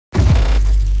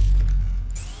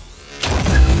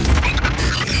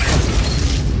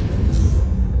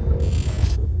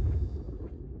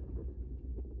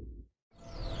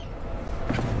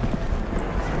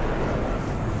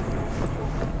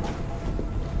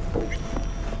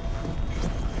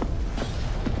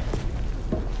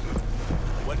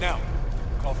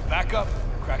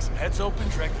open,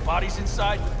 drag the bodies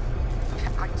inside.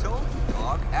 I told you,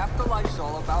 dog. Afterlife's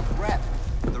all about rep.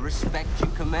 The respect you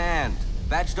command.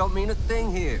 Badge don't mean a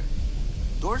thing here.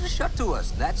 Doors are shut to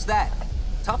us, that's that.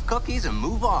 Tough cookies and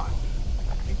move on.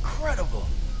 Incredible.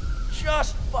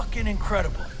 Just fucking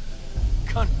incredible.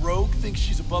 Cunt rogue thinks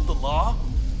she's above the law?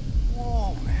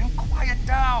 Whoa, man, quiet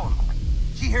down.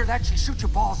 She hear that, she shoot your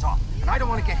balls off. And I don't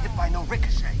want to get hit by no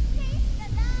ricochet.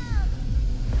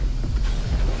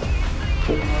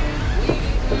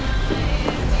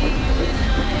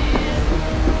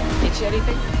 Get you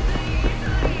anything?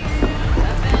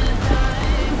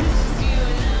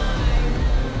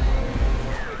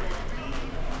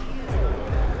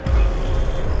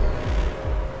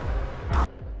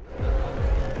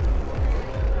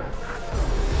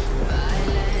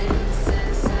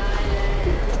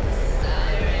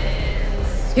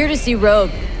 Here to see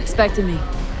Rogue. Expecting me.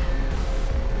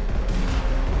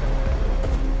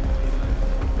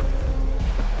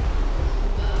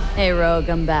 Hey, Rogue,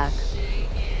 I'm back.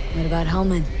 What about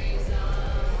Hellman?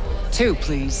 2,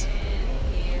 please.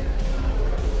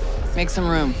 Make some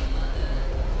room.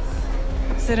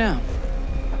 Sit down.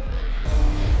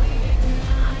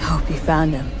 I hope you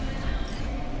found him.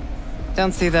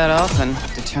 Don't see that often.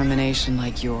 Determination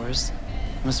like yours.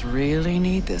 Must really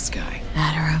need this guy.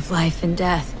 Matter of life and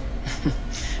death.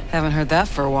 Haven't heard that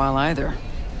for a while either.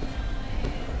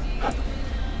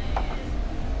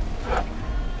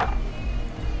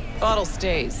 Bottle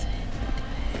stays.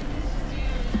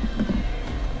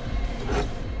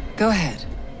 Go ahead.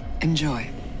 Enjoy.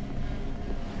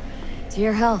 To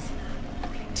your health.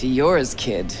 To yours,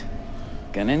 kid.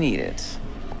 Gonna need it.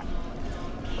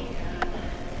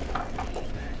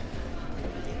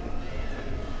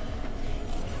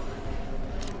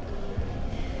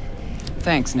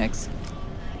 Thanks, Nix.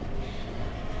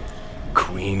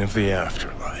 Queen of the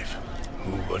afterlife.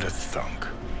 Who would have thunk?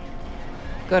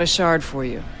 Got a shard for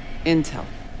you. Intel.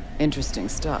 Interesting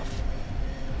stuff.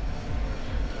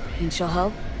 Think she'll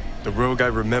help? The rogue I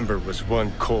remember was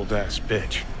one cold-ass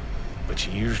bitch. But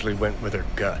she usually went with her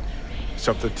gut.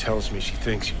 Something tells me she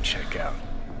thinks you'd check out.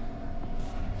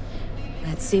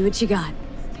 Let's see what you got.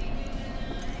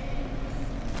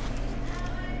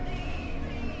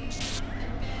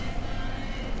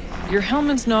 Your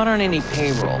Hellman's not on any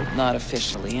payroll, not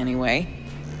officially anyway.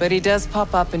 But he does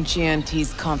pop up in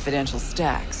GNT's confidential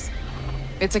stacks.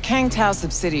 It's a Kang Tao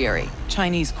subsidiary,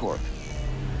 Chinese corp.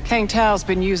 Kang Tao's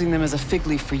been using them as a fig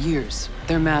leaf for years.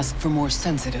 They're masked for more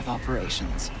sensitive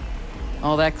operations.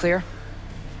 All that clear?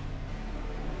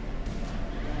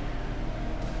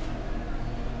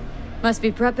 Must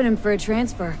be prepping him for a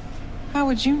transfer. How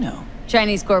would you know?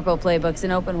 Chinese Corpo playbook's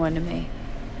an open one to me.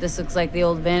 This looks like the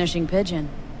old vanishing pigeon.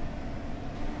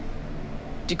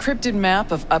 Decrypted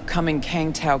map of upcoming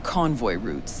Kang Tao convoy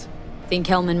routes. Think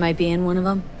Hellman might be in one of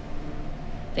them?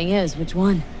 Thing is, which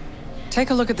one?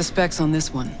 Take a look at the specs on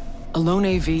this one. A lone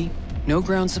AV, no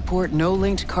ground support, no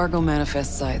linked cargo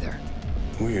manifests either.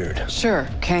 Weird. Sure,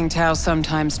 Kang Tao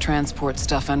sometimes transports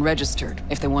stuff unregistered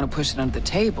if they want to push it under the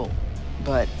table.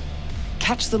 But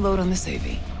catch the load on this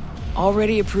AV.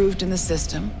 Already approved in the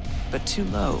system, but too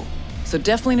low. So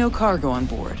definitely no cargo on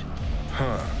board.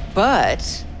 Huh.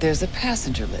 But there's a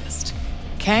passenger list.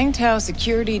 Kang Tao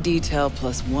security detail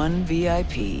plus 1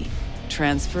 VIP.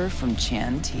 Transfer from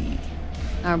Chan T.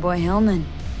 Our boy Hellman.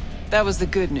 That was the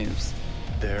good news.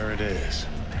 There it is.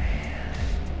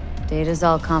 Data's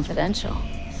all confidential.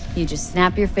 You just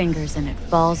snap your fingers and it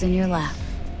falls in your lap.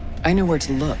 I know where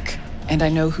to look, and I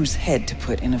know whose head to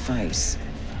put in a vice.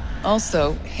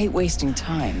 Also, hate wasting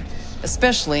time,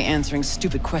 especially answering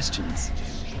stupid questions.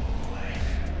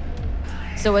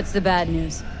 So what's the bad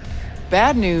news?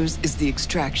 Bad news is the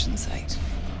extraction site.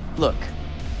 Look,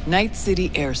 Night City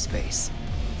airspace.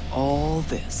 All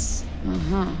this.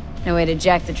 No way to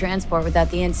jack the transport without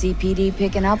the NCPD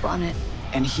picking up on it.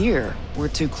 And here, we're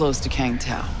too close to Kang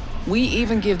Tao. We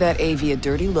even give that AV a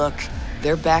dirty look,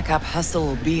 their backup hustle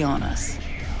will be on us.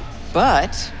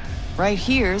 But right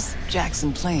here's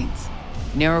Jackson Plains.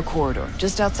 Narrow corridor,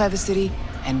 just outside the city,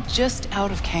 and just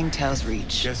out of Kang Tao's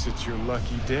reach. Guess it's your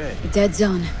lucky day. A dead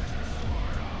zone.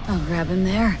 I'll grab him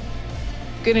there.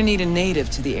 Gonna need a native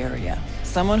to the area.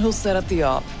 Someone who'll set up the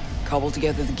op, cobble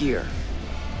together the gear.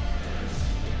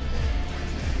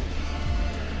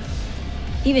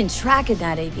 Even tracking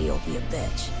that AV will be a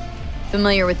bitch.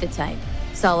 Familiar with the type.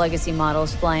 Saw legacy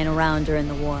models flying around during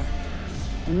the war.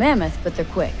 They're mammoth, but they're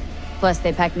quick. Plus,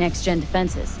 they pack next-gen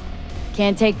defenses.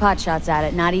 Can't take potshots at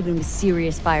it, not even with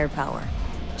serious firepower.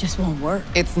 Just won't work.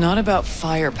 It's not about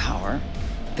firepower.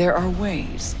 There are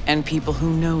ways, and people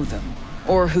who know them.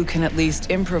 Or who can at least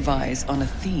improvise on a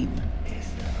theme.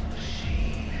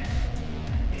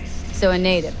 So a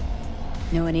native.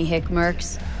 Know any hick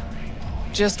mercs?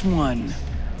 Just one.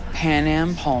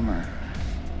 Panam Palmer.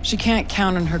 She can't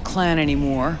count on her clan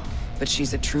anymore, but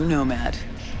she's a true nomad.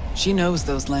 She knows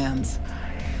those lands.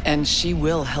 And she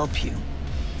will help you.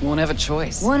 Won't have a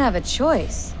choice. Won't have a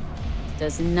choice?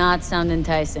 Does not sound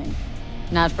enticing.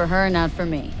 Not for her, not for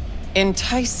me.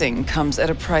 Enticing comes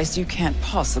at a price you can't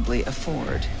possibly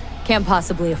afford. Can't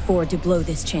possibly afford to blow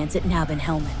this chance at Nab and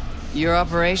Hellman. Your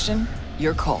operation,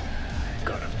 your call.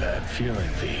 Got a bad feeling,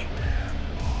 V.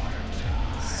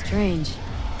 Strange.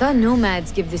 Thought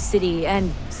nomads give the city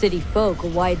and city folk a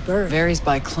wide berth. Varies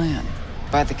by clan,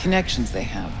 by the connections they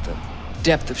have, the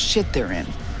depth of shit they're in.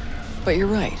 But you're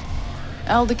right.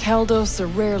 Aldecaldos are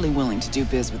rarely willing to do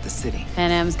biz with the city.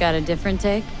 Panam's got a different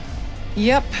take?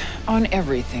 Yep, on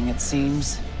everything it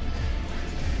seems.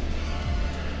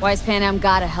 Why's Panam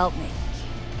gotta help me?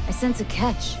 I sense a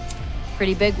catch.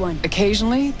 Pretty big one.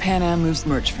 Occasionally, Panam moves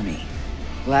merch for me.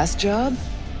 Last job?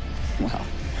 Well,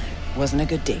 wasn't a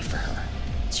good day for her.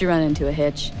 She run into a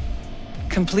hitch.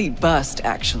 Complete bust,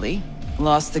 actually.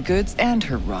 Lost the goods and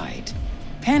her ride.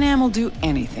 Panam will do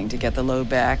anything to get the load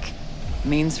back.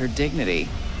 Means her dignity.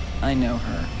 I know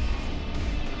her.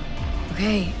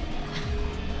 Okay.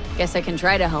 Guess I can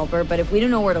try to help her, but if we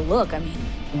don't know where to look, I mean...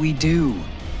 We do.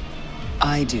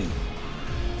 I do.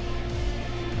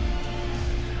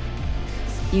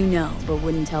 You know, but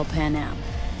wouldn't tell Panam.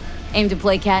 Aim to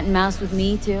play cat and mouse with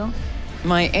me, too?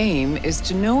 My aim is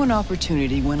to know an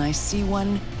opportunity when I see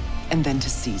one, and then to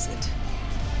seize it.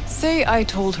 Say I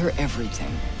told her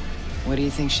everything. What do you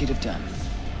think she'd have done?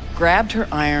 Grabbed her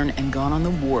iron and gone on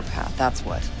the warpath, that's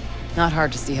what. Not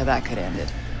hard to see how that could end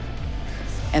it.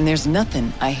 And there's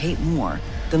nothing I hate more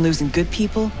than losing good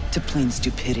people to plain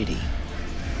stupidity.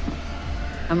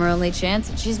 I'm her only chance,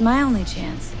 and she's my only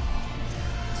chance.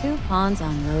 2 pawns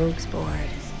on Rogue's board.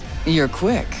 You're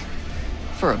quick.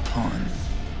 For a pawn.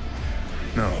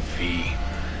 No, V.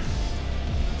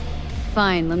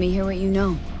 Fine, let me hear what you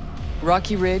know.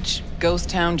 Rocky Ridge, ghost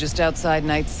town just outside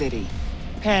Night City.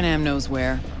 Panam knows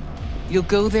where. You'll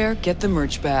go there, get the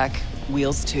merch back,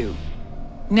 wheels too.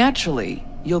 Naturally,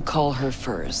 you'll call her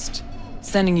first.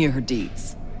 Sending you her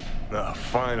deeds. Ah,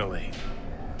 finally.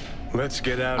 Let's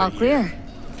get out All of here. clear.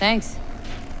 Thanks.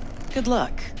 Good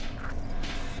luck.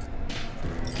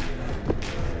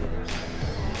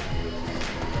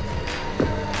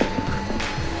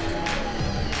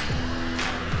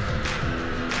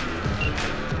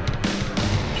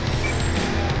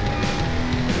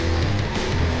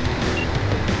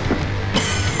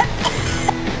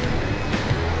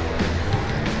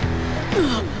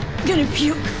 Gonna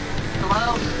puke.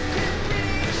 Hello?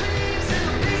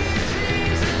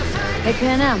 Hey,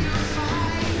 Panam.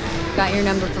 Got your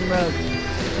number from Rogue.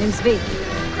 Name's V.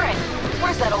 Great.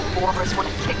 Where's that old walrus want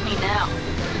to kick me now?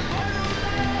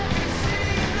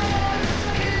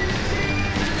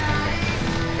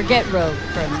 Forget Rogue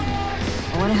for a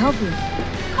minute. I want to help you.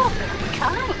 Oh, very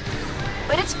kind.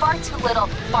 But it's far too little,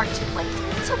 far too late.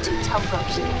 So do tell Rogue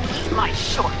she can eat my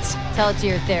shorts. Tell it to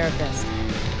your therapist.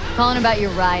 Calling about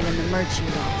your ride and the merch you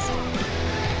lost.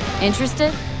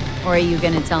 Interested? Or are you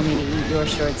gonna tell me to eat your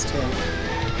shorts too?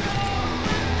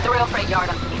 The rail freight yard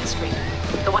on Main Street.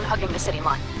 The one hugging the city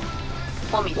line.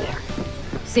 We'll meet there.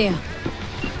 See ya.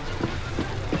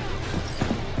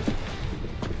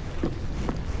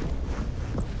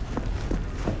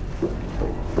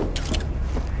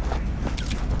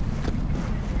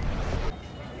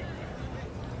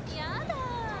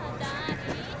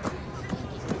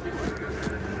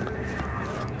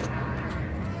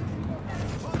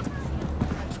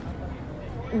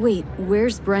 Wait,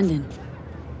 where's Brendan?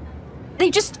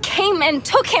 They just came and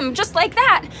took him, just like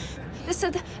that.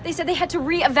 They said they had to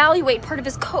reevaluate part of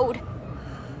his code.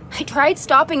 I tried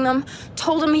stopping them,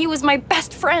 told him he was my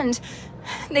best friend.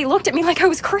 They looked at me like I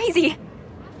was crazy.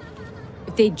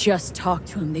 If they just talked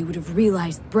to him, they would have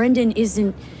realized Brendan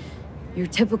isn't your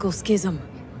typical schism.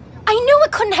 I knew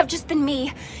it couldn't have just been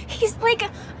me. He's like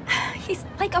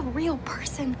a real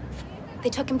person. They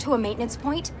took him to a maintenance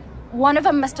point. One of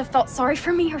them must have felt sorry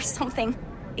for me or something.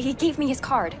 He gave me his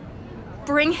card.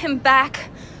 Bring him back,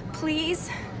 please.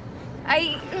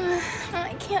 I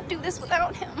can't do this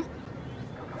without him.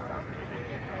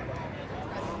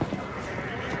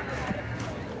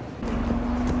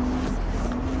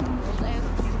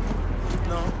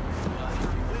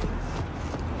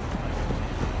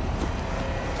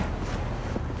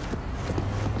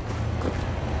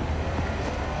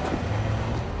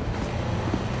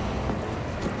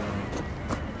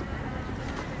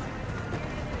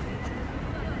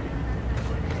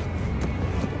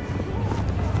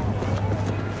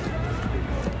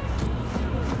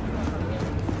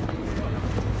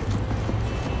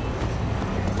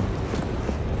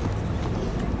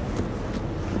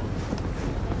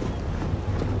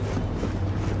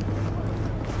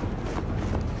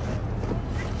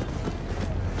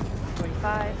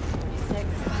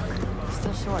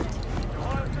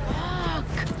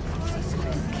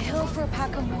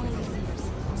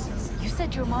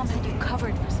 your mom had you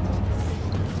covered for some reason.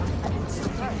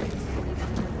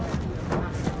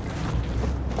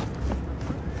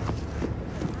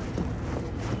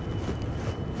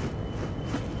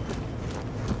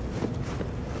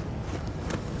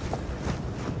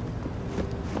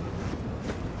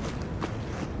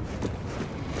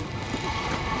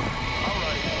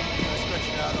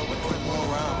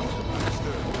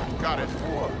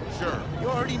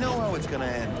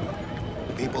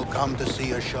 People come to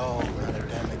see a show, not a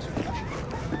damn exhibition.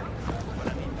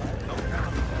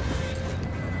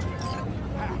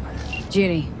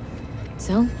 Judy,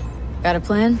 so? Got a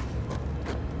plan?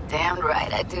 Damn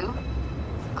right I do.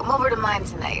 Come over to mine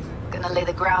tonight. Gonna lay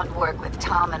the groundwork with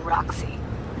Tom and Roxy.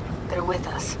 They're with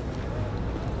us.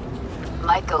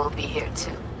 Michael will be here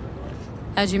too.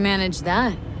 How'd you manage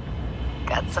that?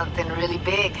 Got something really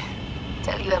big.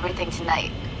 Tell you everything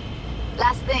tonight.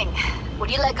 Last thing, what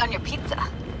do you like on your pizza?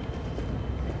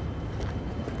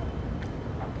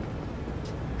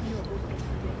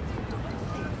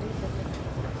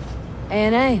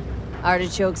 A&A.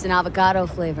 Artichokes and avocado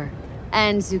flavor.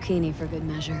 And zucchini for good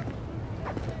measure.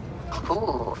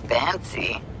 Ooh,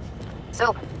 fancy.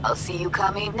 So, I'll see you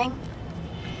come evening?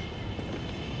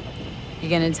 You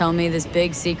gonna tell me this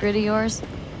big secret of yours?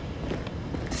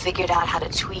 Figured out how to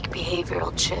tweak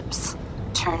behavioral chips.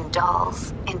 Turn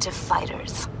dolls into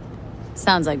fighters.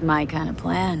 Sounds like my kind of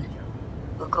plan.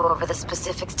 We'll go over the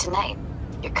specifics tonight.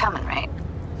 You're coming, right?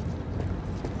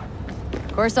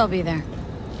 Of course I'll be there.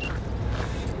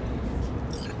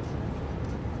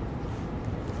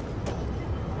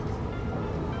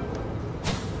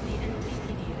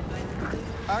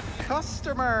 A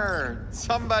customer!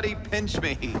 Somebody pinch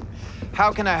me.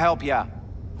 How can I help ya?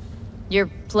 Your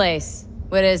place.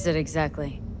 What is it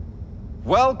exactly?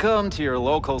 Welcome to your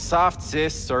local soft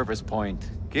sys service point.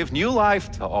 Give new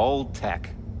life to old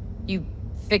tech. You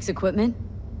fix equipment?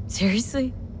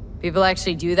 Seriously? People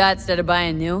actually do that instead of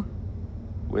buying new?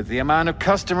 With the amount of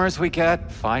customers we get,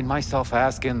 find myself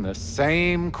asking the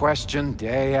same question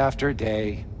day after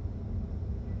day.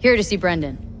 Here to see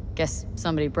Brendan. Guess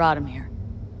somebody brought him here.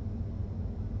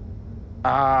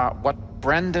 What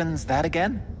Brendan's that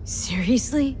again?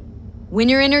 Seriously? When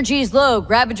your energy is low,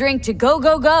 grab a drink to go,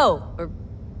 go, go! Or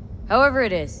however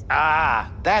it is.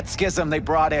 That schism they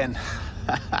brought in.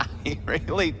 He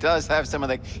really does have some of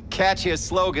the catchiest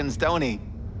slogans, don't he?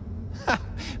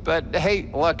 But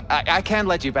hey, look, I can't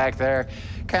let you back there.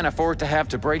 Can't afford to have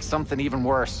to break something even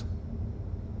worse.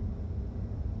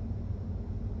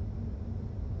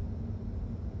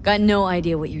 Got no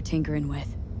idea what you're tinkering with.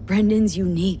 Brendan's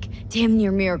unique, damn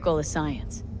near miracle of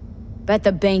science. Bet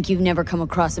the bank you've never come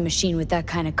across a machine with that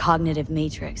kind of cognitive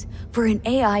matrix. For an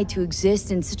AI to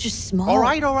exist in such a small... All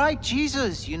right,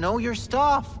 Jesus, you know your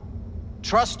stuff.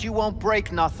 Trust you won't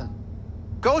break nothing.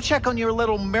 Go check on your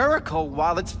little miracle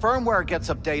while its firmware gets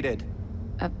updated.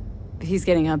 He's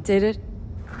getting updated?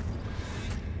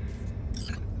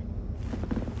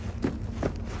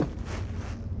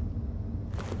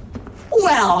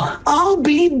 Well, I'll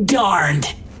be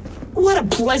darned. What a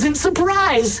pleasant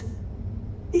surprise.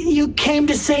 You came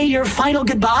to say your final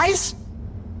goodbyes?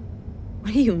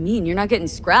 What do you mean? You're not getting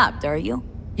scrapped, are you?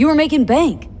 You were making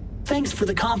bank. Thanks for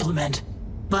the compliment,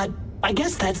 but I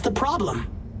guess that's the problem.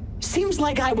 Seems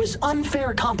like I was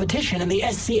unfair competition in the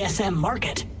SCSM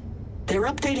market. They're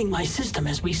updating my system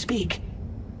as we speak,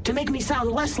 to make me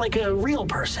sound less like a real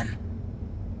person.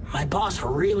 My boss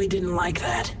really didn't like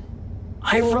that.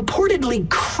 I reportedly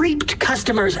creeped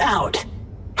customers out.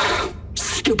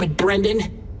 Stupid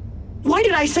Brendan. Why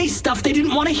did I say stuff they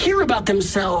didn't want to hear about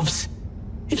themselves?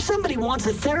 If somebody wants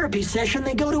a therapy session,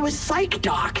 they go to a psych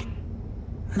doc.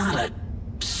 Not a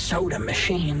soda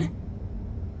machine.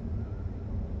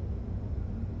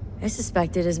 I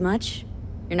suspected as much.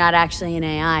 You're not actually an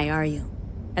AI, are you?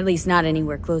 At least not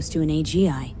anywhere close to an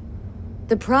AGI.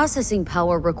 The processing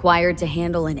power required to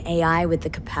handle an AI with the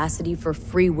capacity for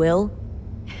free will?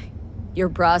 Your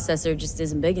processor just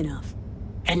isn't big enough.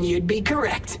 And you'd be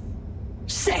correct.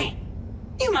 Say,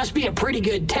 you must be a pretty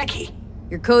good techie.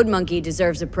 Your code monkey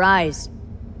deserves a prize.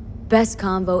 Best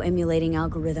convo emulating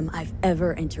algorithm I've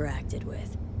ever interacted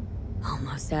with.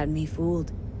 Almost had me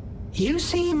fooled. You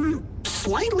seem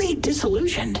slightly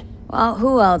disillusioned. Well,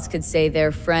 who else could say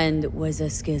their friend was a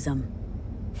schism?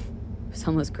 It was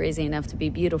almost crazy enough to be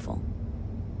beautiful.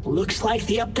 Looks like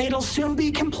the update'll soon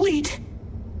be complete.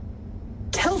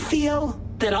 Tell Theo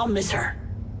that I'll miss her.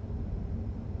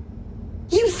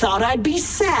 You thought I'd be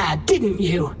sad, didn't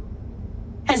you?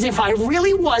 As if I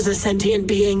really was a sentient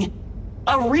being.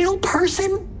 A real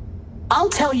person? I'll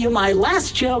tell you my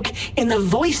last joke in the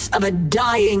voice of a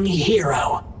dying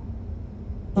hero.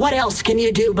 What else can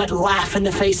you do but laugh in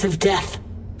the face of death?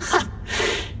 Ha!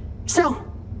 So,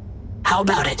 how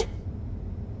about it?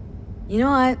 You know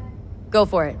what? Go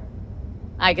for it.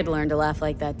 I could learn to laugh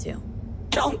like that too.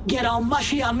 Don't get all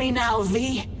mushy on me now,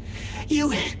 V. You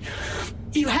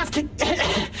have to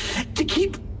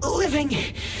keep living.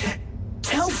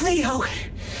 Tell Theo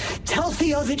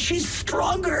that she's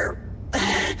stronger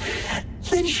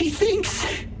than she thinks.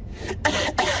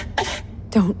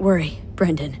 Don't worry,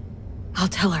 Brendan. I'll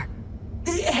tell her.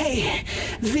 Hey,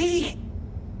 V,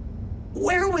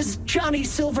 where was Johnny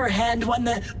Silverhand when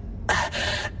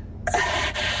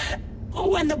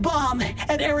the bomb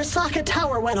at Arasaka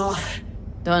Tower went off?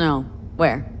 Don't know.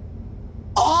 Where?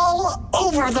 All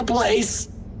over the place.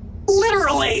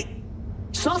 Literally.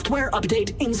 Software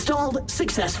update installed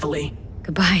successfully.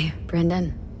 Goodbye,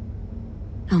 Brendan.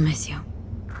 I'll miss you.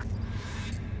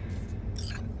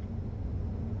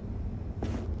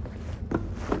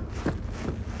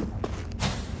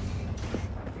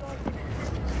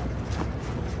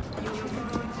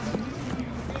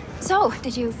 So,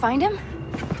 did you find him?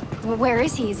 Where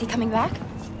is he? Is he coming back?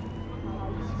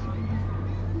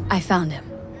 I found him.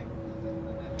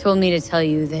 Told me to tell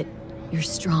you that you're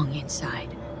strong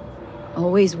inside.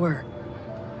 Always were.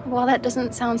 Well, that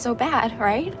doesn't sound so bad,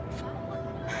 right?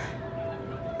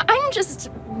 I'm just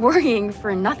worrying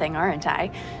for nothing, aren't I?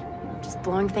 Just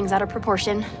blowing things out of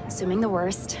proportion, assuming the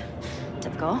worst.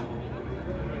 Typical.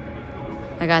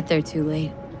 I got there too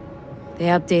late. They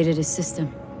updated his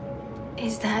system.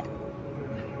 Is that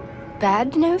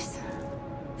bad news?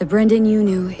 The Brendan you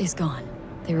knew is gone.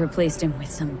 They replaced him with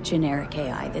some generic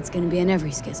AI that's gonna be in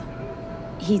every schism.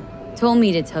 He told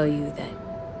me to tell you that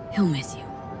he'll miss you.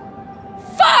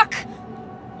 Fuck!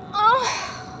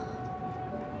 Oh.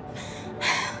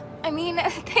 I mean,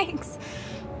 thanks.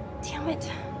 Damn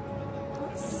it.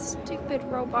 That stupid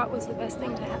robot was the best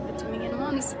thing to happen to me in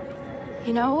months.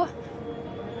 You know,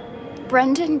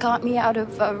 Brendan got me out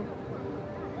of a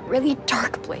really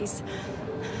dark place.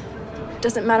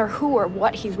 Doesn't matter who or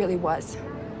what he really was.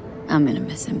 I'm gonna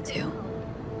miss him too.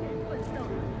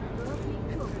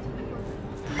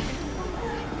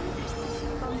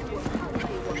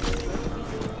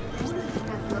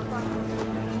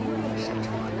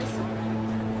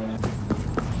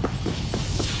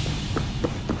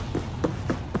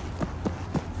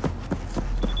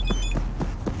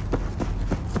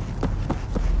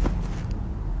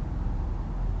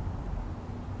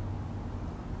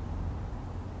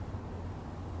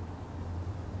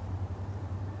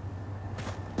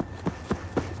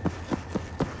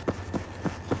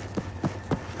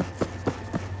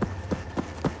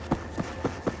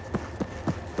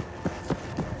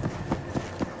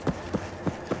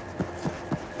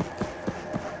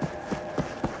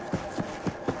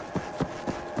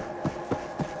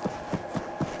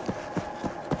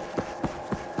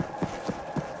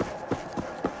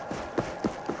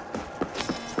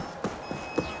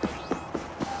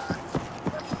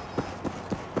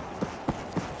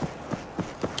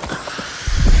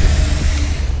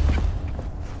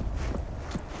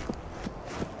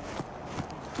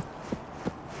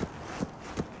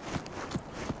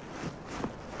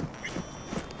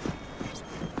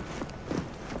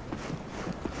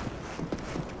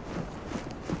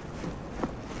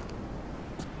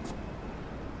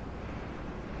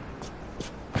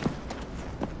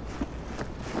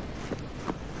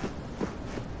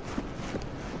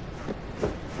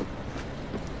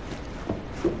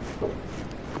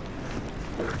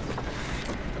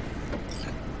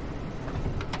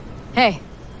 Hey,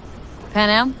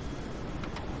 Panam?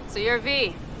 So you're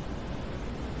V.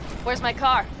 Where's my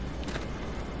car?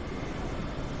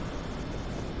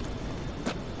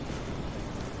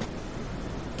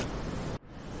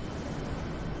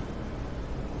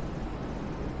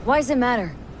 Why does it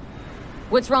matter?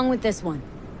 What's wrong with this one?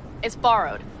 It's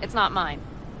borrowed. It's not mine.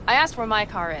 I asked where my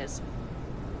car is.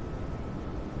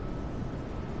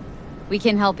 We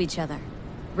can help each other.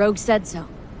 Rogue said so.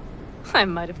 I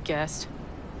might have guessed.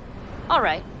 All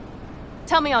right.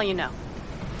 Tell me all you know.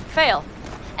 Fail,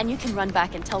 and you can run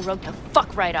back and tell Rogue to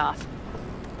fuck right off.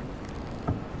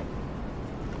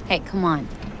 Hey, come on.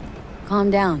 Calm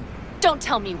down. Don't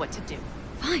tell me what to do.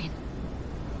 Fine.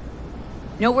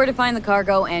 Know where to find the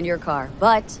cargo and your car,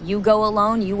 but you go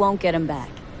alone, you won't get them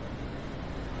back.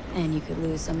 And you could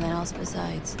lose something else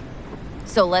besides.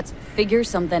 So let's figure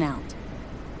something out.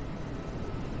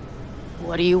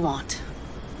 What do you want?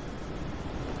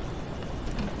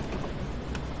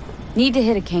 Need to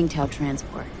hit a Kangtao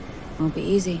transport. Won't be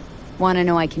easy. Wanna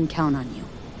know I can count on you.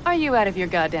 Are you out of your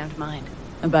goddamned mind?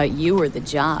 About you or the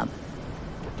job.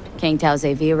 Kangtao's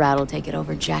AV route will take it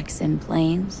over Jackson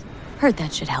Plains. Heard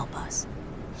that should help us.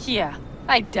 Yeah,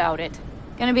 I doubt it.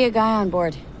 Gonna be a guy on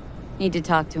board. Need to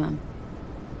talk to him.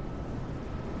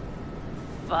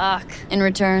 Fuck. In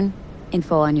return,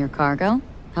 info on your cargo,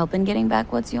 help in getting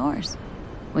back what's yours.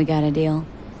 We got a deal.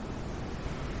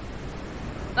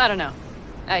 I don't know.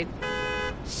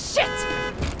 Shit!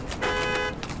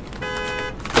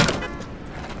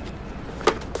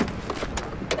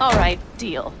 All right,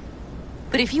 deal.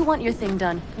 But if you want your thing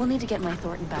done, we'll need to get my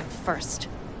Thornton back first.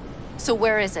 So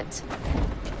where is it?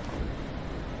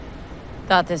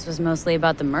 Thought this was mostly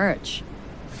about the merch.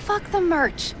 Fuck the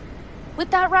merch.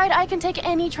 With that ride, I can take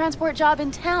any transport job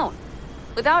in town.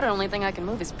 Without it, only thing I can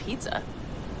move is pizza.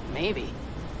 Maybe.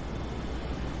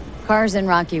 Car's in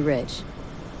Rocky Ridge.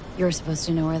 You're supposed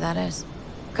to know where that is.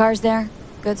 Car's there,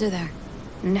 goods are there.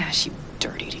 Nash, you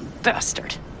dirt-eating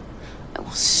bastard. I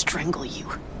will strangle you.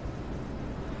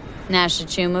 Nash a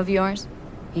chum of yours?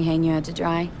 He hang you out to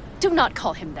dry? Do not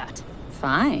call him that.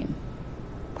 Fine.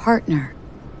 Partner.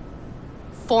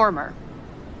 Former.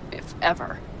 If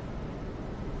ever.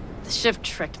 The shift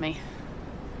tricked me.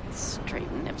 Straight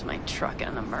nipped my truck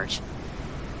and the merch.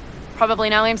 Probably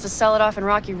now aims to sell it off in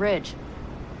Rocky Ridge.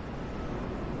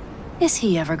 Is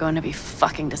he ever going to be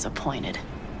fucking disappointed?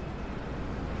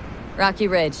 Rocky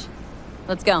Ridge.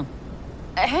 Let's go.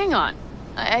 Hang on.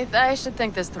 I should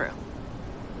think this through.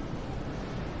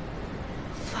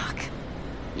 Fuck.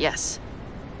 Yes.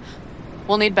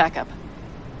 We'll need backup.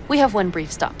 We have one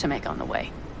brief stop to make on the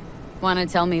way. Wanna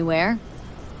tell me where?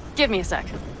 Give me a sec.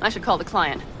 I should call the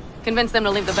client. Convince them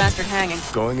to leave the bastard hanging.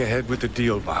 Going ahead with the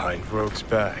deal behind Rogue's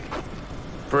back.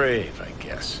 Brave, I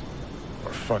guess.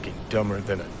 Or fucking dumber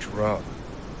than a drum.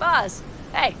 Boz,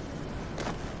 hey.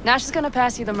 Nash is gonna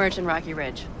pass you the merch in Rocky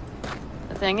Ridge.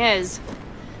 The thing is,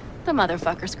 the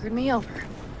motherfucker screwed me over.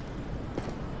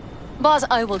 Boz,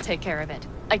 I will take care of it.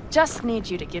 I just need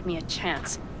you to give me a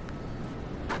chance.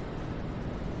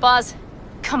 Boz,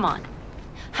 come on.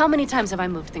 How many times have I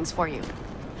moved things for you?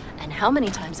 And how many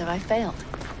times have I failed?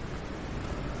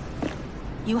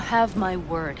 You have my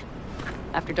word.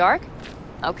 After dark?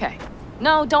 Okay.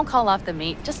 No, don't call off the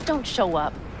meet. Just don't show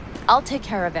up. I'll take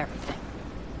care of everything.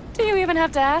 Do you even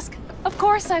have to ask? Of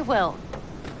course I will.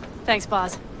 Thanks,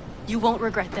 Boz. You won't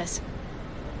regret this.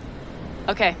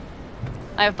 Okay.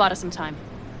 I have bought us some time.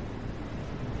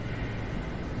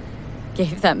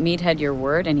 Gave that meathead your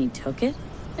word and he took it?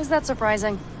 Is that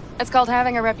surprising? It's called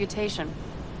having a reputation.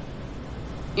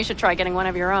 You should try getting one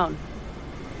of your own.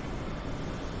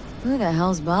 Who the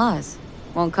hell's Boz?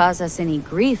 Won't cause us any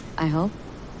grief, I hope.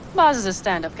 Boz is a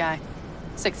stand-up guy.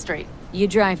 6th Street. You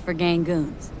drive for gang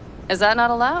goons. Is that not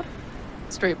allowed?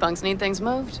 Street punks need things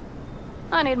moved.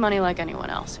 I need money like anyone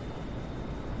else.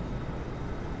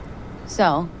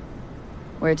 So,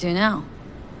 where to now?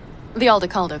 The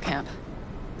Aldecaldo camp.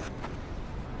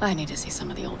 I need to see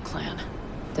some of the old clan.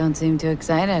 Don't seem too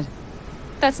excited.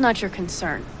 That's not your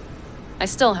concern. I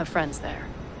still have friends there.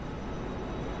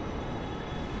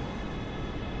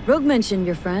 Rogue mentioned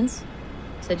your friends.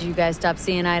 Said you guys stopped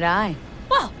seeing eye to eye.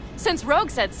 Well, since Rogue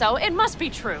said so, it must be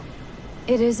true.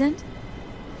 It isn't?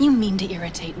 You mean to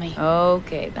irritate me.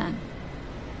 Okay, then.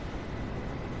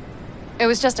 It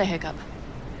was just a hiccup.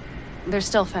 They're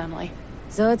still family.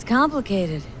 So it's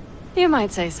complicated. You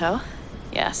might say so.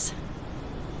 Yes.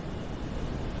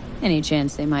 Any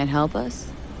chance they might help us?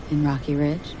 In Rocky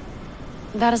Ridge?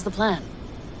 That is the plan.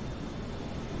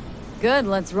 Good,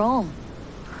 let's roll.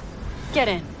 Get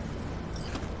in.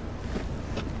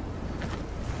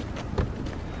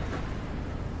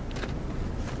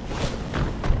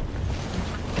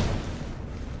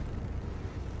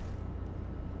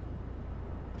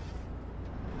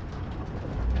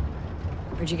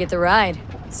 Where'd you get the ride?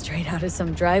 Straight out of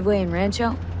some driveway in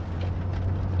Rancho?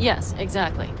 Yes,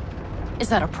 exactly. Is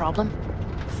that a problem?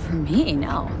 For me,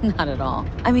 no. Not at all.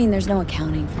 I mean, there's no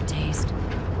accounting for taste.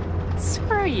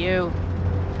 Screw you.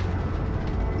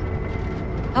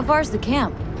 How far's the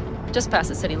camp? Just past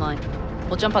the city line.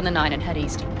 We'll jump on the 9 and head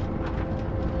east.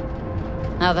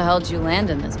 How the hell did you land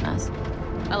in this mess?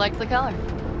 I liked the color.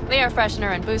 The air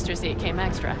freshener and booster seat came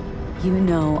extra. You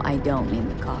know I don't mean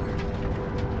the car.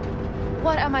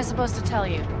 What am I supposed to tell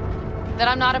you? That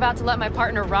I'm not about to let my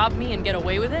partner rob me and get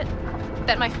away with it?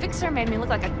 That my fixer made me look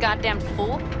like a goddamn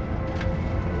fool?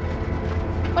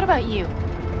 What about you?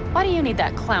 Why do you need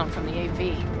that clown from the AV?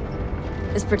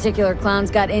 This particular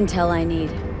clown's got intel I need.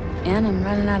 And I'm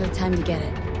running out of time to get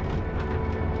it.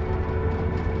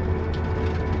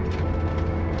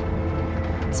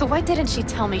 So why didn't she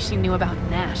tell me she knew about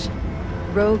Nash?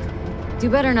 Rogue, do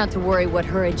better not to worry what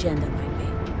her agenda might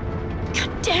be.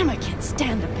 God damn, I can't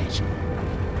stand the bitch.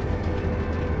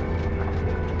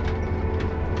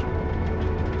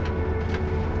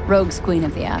 Rogue's queen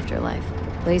of the afterlife.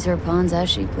 Plays her pawns as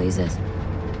she pleases.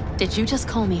 Did you just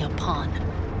call me a pawn?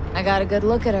 I got a good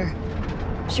look at her.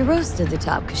 She rose to the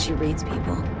top because she reads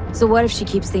people. So what if she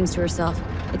keeps things to herself?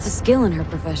 It's a skill in her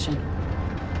profession.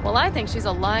 Well, I think she's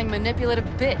a lying, manipulative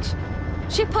bitch.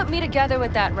 She put me together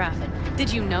with that Raffin.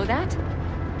 Did you know that?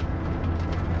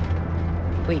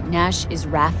 Wait, Nash is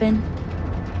Raffin?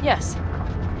 Yes.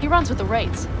 He runs with the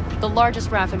Wraiths, the largest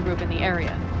Raffin group in the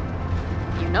area.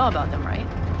 You know about them, right?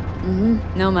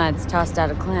 Mm-hmm. Nomads tossed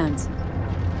out of clans.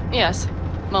 Yes,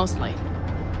 mostly.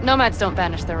 Nomads don't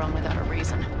banish their own without a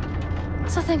reason.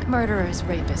 So think murderers,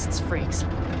 rapists, freaks.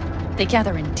 They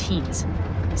gather in teams,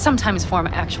 sometimes form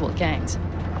actual gangs.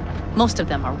 Most of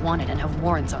them are wanted and have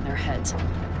warrants on their heads.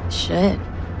 Shit.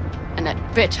 And that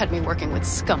bitch had me working with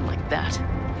scum like that.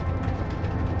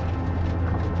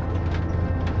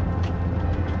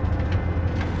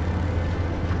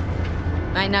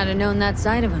 Might not have known that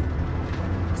side of him.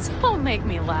 So don't make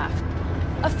me laugh.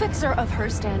 A fixer of her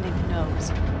standing knows.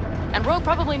 And Rogue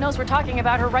probably knows we're talking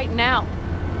about her right now.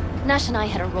 Nash and I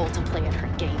had a role to play in her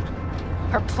game.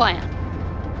 Her plan.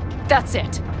 That's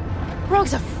it.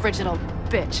 Rogue's a frigid old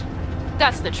bitch.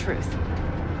 That's the truth.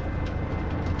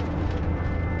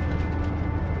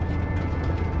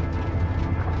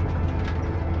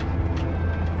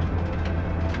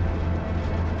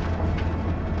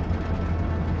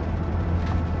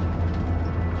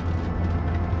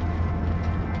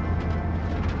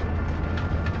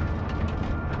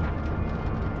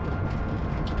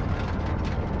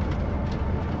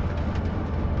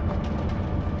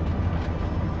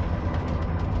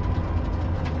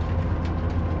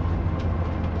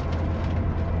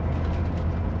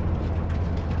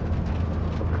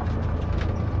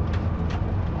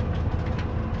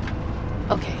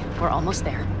 Okay, we're almost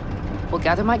there. We'll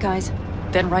gather my guys,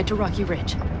 then ride to Rocky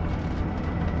Ridge.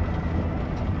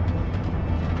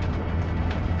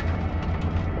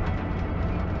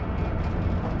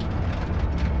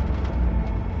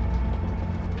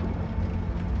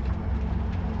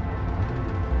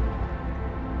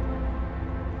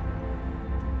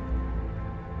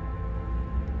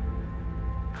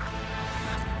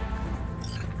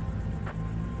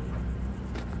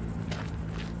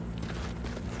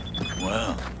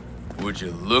 Well, would you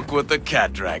look what the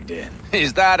cat dragged in?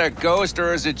 Is that a ghost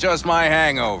or is it just my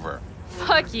hangover?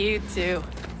 Fuck you too.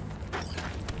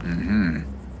 Mm-hmm.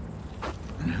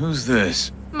 And who's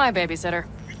this? My babysitter.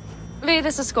 V,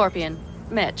 this is Scorpion.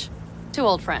 Mitch. 2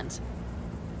 old friends.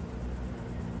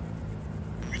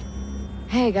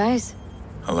 Hey, guys.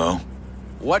 Hello?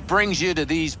 What brings you to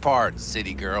these parts,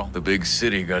 city girl? The big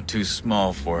city got too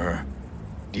small for her.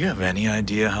 Do you have any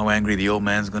idea how angry the old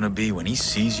man's gonna be when he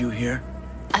sees you here?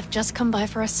 I've just come by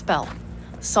for a spell.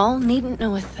 Saul needn't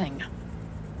know a thing.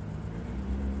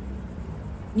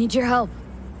 Need your help.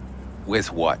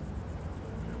 With what?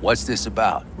 What's this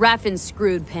about? Raffin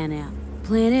screwed Panam.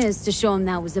 Plan is to show him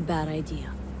that was a bad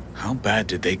idea. How bad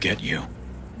did they get you?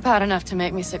 Bad enough to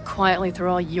make me sit quietly through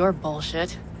all your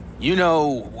bullshit. You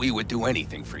know, we would do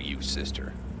anything for you,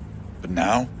 sister. But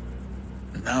now?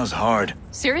 Now's hard.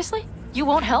 Seriously? You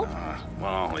won't help?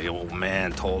 Well, the old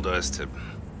man told us to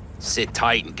sit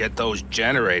tight and get those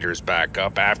generators back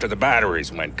up after the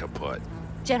batteries went kaput.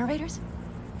 Generators?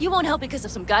 You won't help because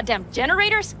of some goddamn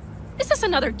generators? Is this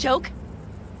another joke?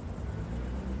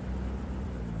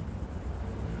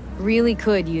 Really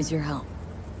could use your help.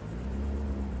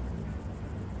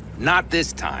 Not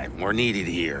this time. We're needed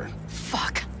here.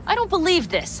 Fuck. I don't believe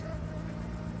this.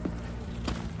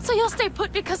 So you'll stay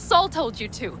put because Saul told you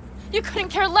to. You couldn't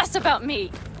care less about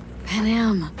me.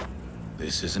 Panam.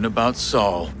 This isn't about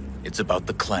Saul. It's about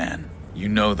the clan. You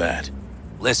know that.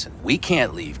 Listen, we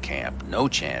can't leave camp. No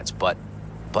chance, but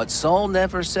Saul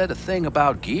never said a thing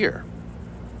about gear.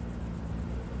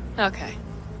 Okay.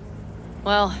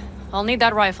 Well, I'll need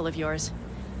that rifle of yours.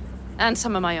 And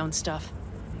some of my own stuff.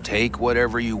 Take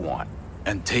whatever you want.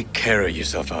 And take care of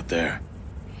yourself out there.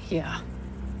 Yeah.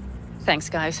 Thanks,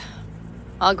 guys.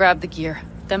 I'll grab the gear,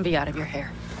 then be out of your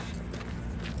hair.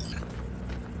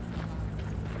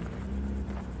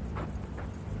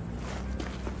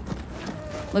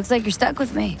 Looks like you're stuck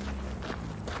with me.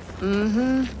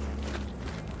 Mm-hmm.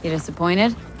 You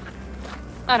disappointed?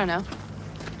 I don't know.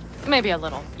 Maybe a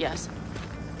little, yes.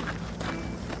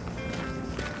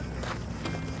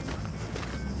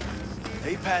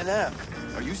 Hey, Panam.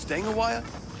 Are you staying a while?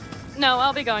 No,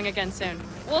 I'll be going again soon.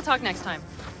 We'll talk next time.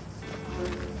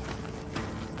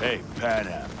 Hey,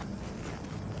 Panam.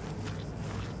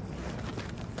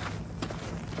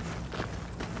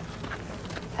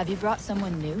 Have you brought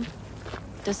someone new?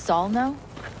 Does Saul know?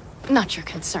 Not your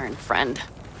concern, friend.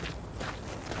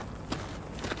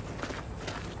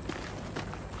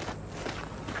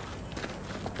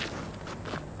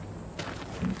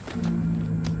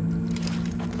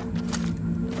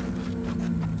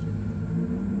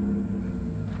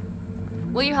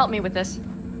 Will you help me with this?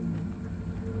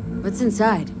 What's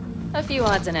inside? A few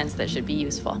odds and ends that should be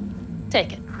useful.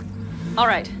 Take it. All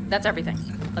right, that's everything.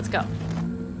 Let's go.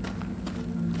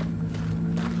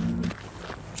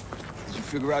 Did you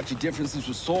figure out your differences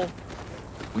with Saul?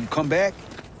 Will you come back?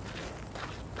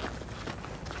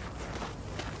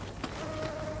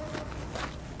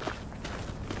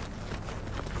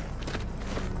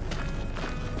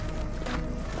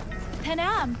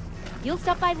 Panam, you'll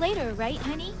stop by later, right,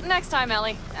 honey? Next time,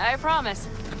 Ellie. I promise.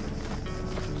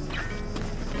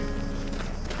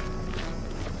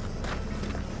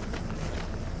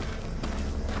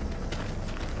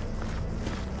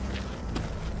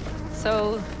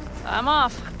 So, I'm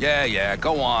off. Yeah,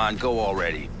 go on, go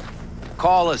already.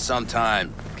 Call us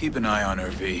sometime. Keep an eye on her,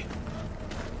 V.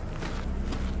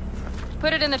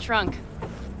 Put it in the trunk.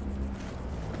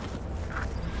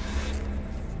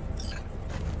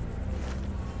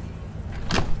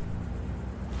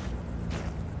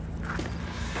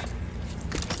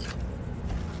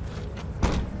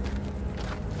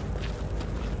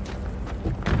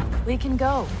 We can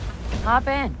go. Hop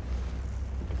in.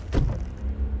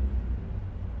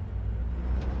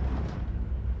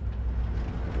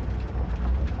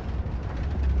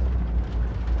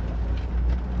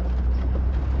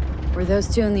 Were those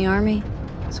two in the army?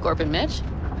 Scorpion Mitch?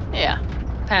 Yeah,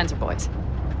 Panzer boys.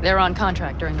 They were on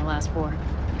contract during the last war.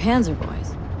 Panzer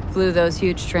boys? Flew those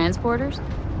huge transporters?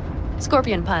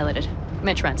 Scorpion piloted.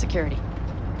 Mitch ran security.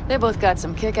 They both got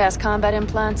some kick-ass combat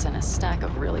implants and a stack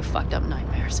of really fucked up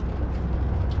nightmares.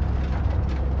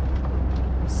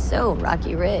 So,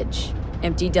 Rocky Ridge.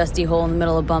 Empty, dusty hole in the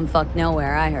middle of bumfuck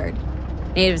nowhere, I heard.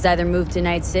 Natives either moved to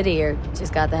Night City or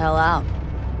just got the hell out.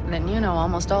 Then you know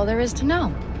almost all there is to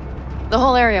know. The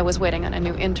whole area was waiting on a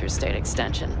new interstate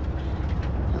extension.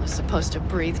 It was supposed to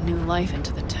breathe new life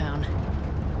into the town.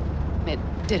 It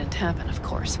didn't happen, of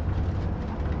course.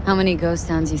 How many ghost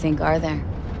towns you think are there?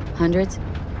 Hundreds?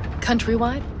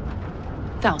 Countrywide?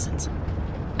 Thousands.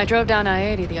 I drove down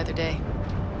I-80 the other day.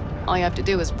 All you have to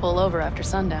do is pull over after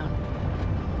sundown.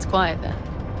 It's quiet then.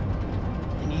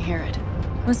 And you hear it.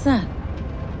 What's that?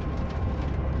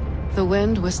 The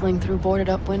wind whistling through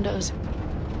boarded-up windows.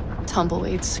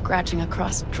 Tumbleweeds scratching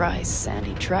across dry,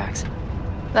 sandy tracks.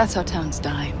 That's how towns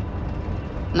die.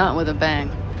 Not with a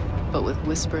bang, but with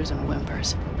whispers and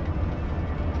whimpers.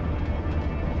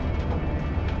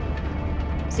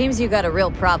 Seems you got a real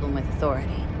problem with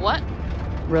authority. What?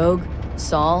 Rogue?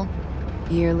 Saul?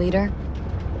 Your leader?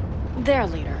 Their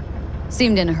leader.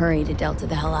 Seemed in a hurry to Delta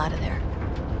the hell out of there.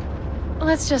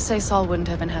 Let's just say Saul wouldn't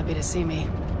have been happy to see me.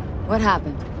 What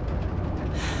happened?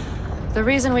 The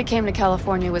reason we came to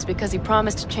California was because he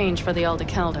promised change for the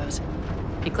Aldecaldos.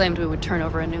 He claimed we would turn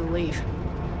over a new leaf.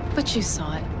 But you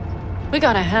saw it. We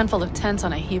got a handful of tents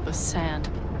on a heap of sand.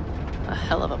 A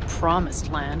hell of a promised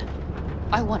land.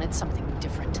 I wanted something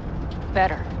different.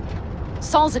 Better.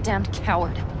 Saul's a damned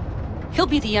coward. He'll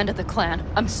be the end of the clan,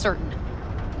 I'm certain.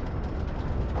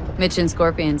 Mitch and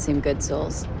Scorpion seem good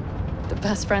souls. The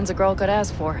best friends a girl could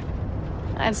ask for.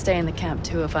 I'd stay in the camp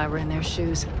too if I were in their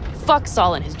shoes. Fuck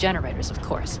Saul and his generators, of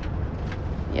course.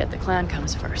 Yet the clan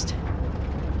comes first.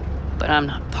 But I'm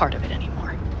not part of it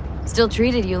anymore. Still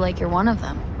treated you like you're one of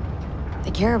them.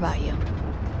 They care about you.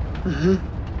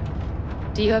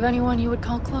 Mm-hmm. Do you have anyone you would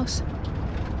call close?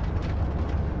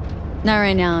 Not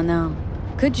right now, no.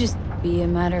 Could just be a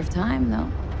matter of time, though.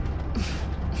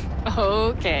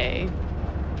 Okay.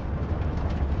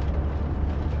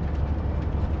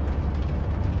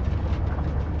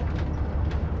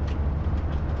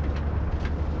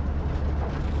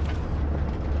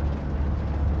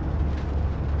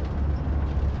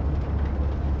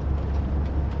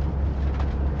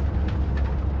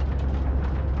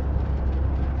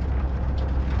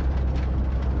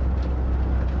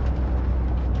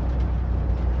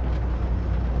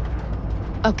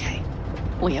 Okay,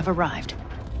 we have arrived.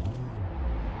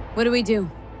 What do we do?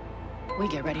 We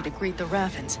get ready to greet the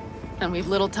Raffins, and we've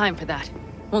little time for that.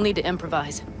 We'll need to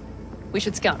improvise. We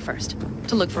should scout first,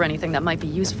 to look for anything that might be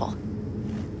useful.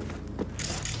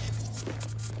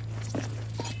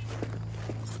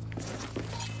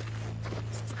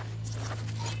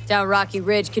 Doubt Rocky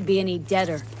Ridge could be any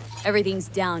deader. Everything's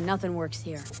down, nothing works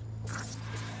here.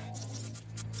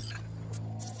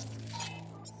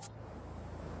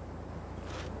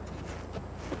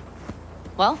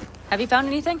 Well, have you found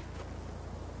anything?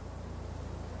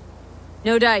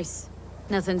 No dice.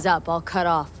 Nothing's up, all cut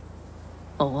off.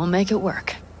 Well, we'll make it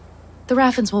work. The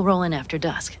Raffins will roll in after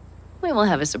dusk. We will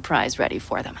have a surprise ready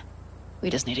for them. We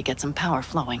just need to get some power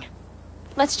flowing.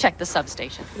 Let's check the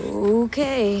substation.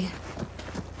 Okay.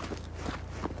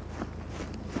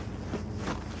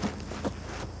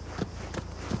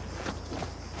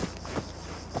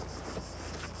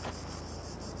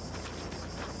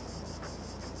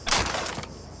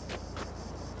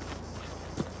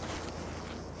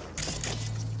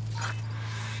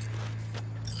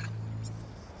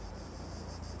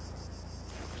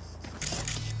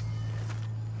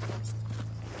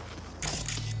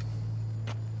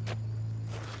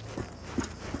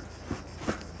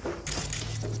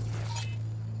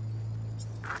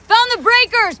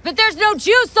 breakers, but there's no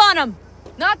juice on them!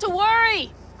 Not to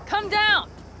worry! Come down!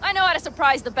 I know how to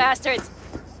surprise the bastards!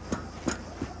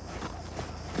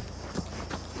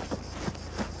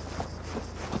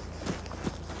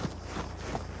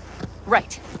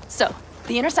 Right. So,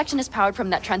 the intersection is powered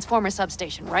from that transformer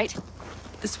substation, right?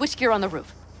 The switchgear on the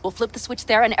roof. We'll flip the switch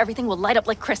there and everything will light up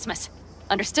like Christmas.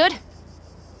 Understood?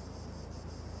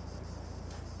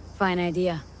 Fine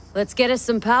idea. Let's get us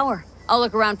some power. I'll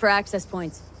look around for access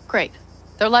points. Great.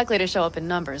 They're likely to show up in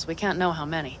numbers. We can't know how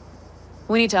many.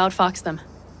 We need to outfox them,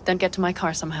 then get to my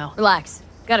car somehow. Relax.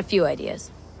 Got a few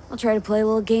ideas. I'll try to play a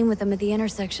little game with them at the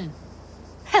intersection.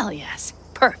 Hell yes.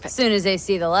 Perfect. As soon as they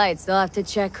see the lights, they'll have to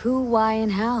check who, why,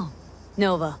 and how.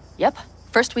 Nova. Yep.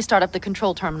 First we start up the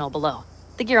control terminal below.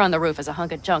 The gear on the roof is a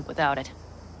hunk of junk without it.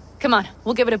 Come on,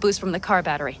 we'll give it a boost from the car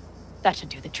battery. That should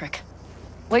do the trick.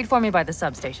 Wait for me by the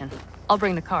substation. I'll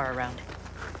bring the car around.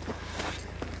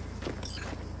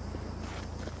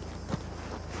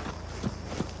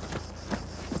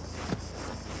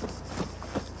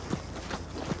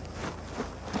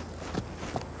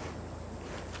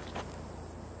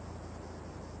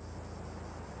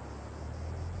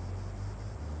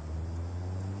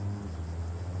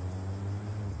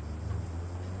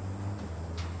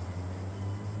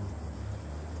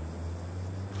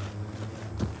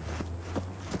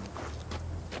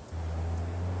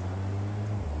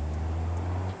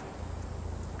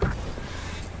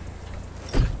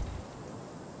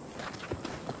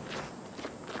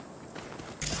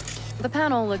 The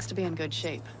panel looks to be in good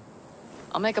shape.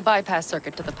 I'll make a bypass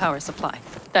circuit to the power supply.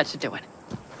 That should do it.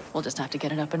 We'll just have to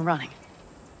get it up and running.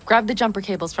 Grab the jumper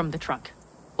cables from the trunk.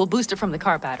 We'll boost it from the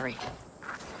car battery.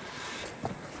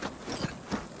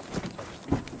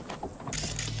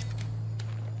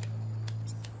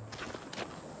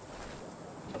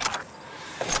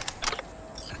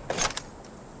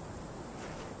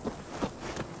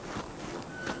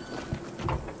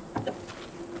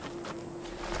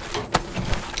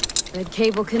 Red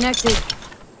cable connected.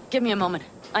 Give me a moment.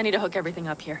 I need to hook everything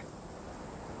up here.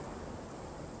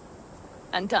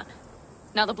 And done.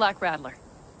 Now the Black Rattler.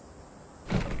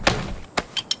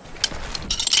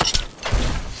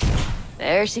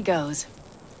 There she goes.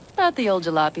 But the old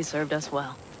jalopy served us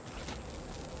well.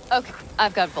 Okay,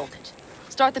 I've got voltage.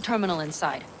 Start the terminal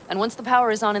inside. And once the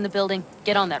power is on in the building,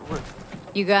 get on that roof.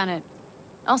 You got it.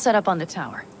 I'll set up on the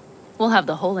tower. We'll have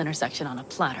the whole intersection on a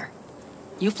platter.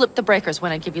 You flip the breakers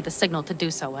when I give you the signal to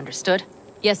do so, understood?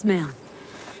 Yes, ma'am.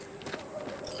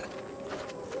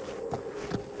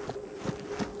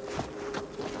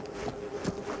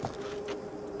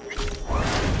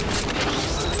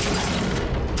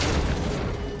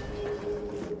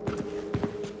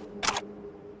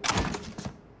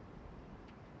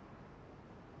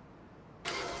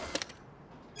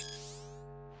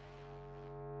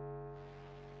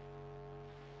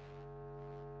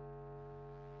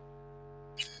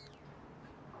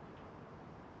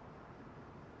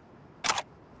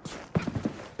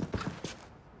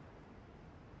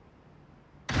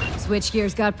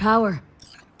 Switchgear's got power.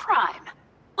 Prime.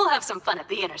 We'll have some fun at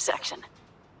the intersection.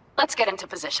 Let's get into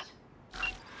position.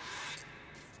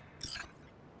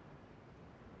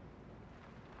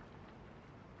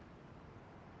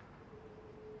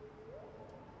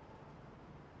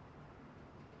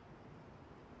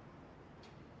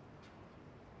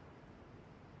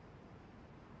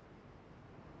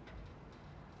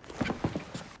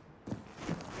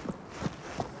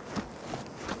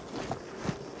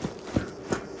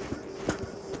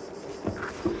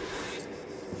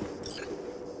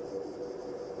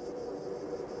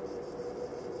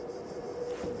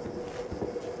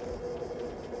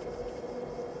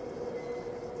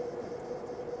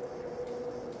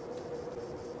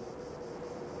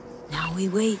 We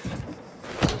wait.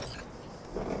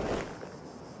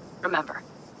 Remember,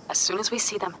 as soon as we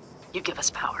see them, you give us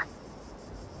power.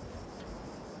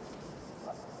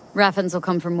 Raffens will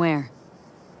come from where?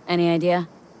 Any idea?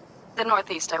 The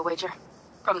northeast, I wager.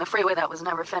 From the freeway that was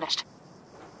never finished.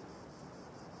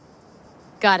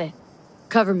 Got it.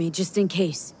 Cover me, just in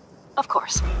case. Of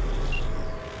course.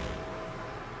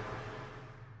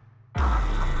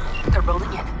 They're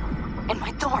rolling in. And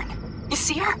my Thorn. You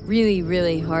see her? Really,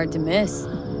 really hard to miss.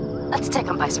 Let's take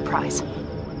them by surprise.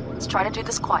 Let's try to do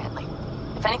this quietly.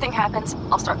 If anything happens,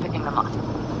 I'll start picking them off.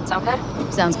 Sound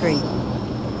good? Sounds great.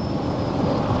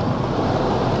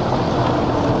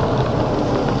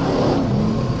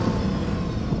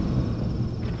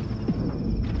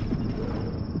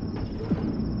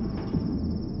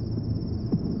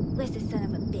 Where's the son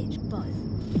of a bitch, boss?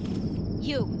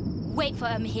 You, wait for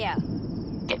him here.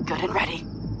 Get good and ready.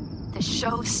 The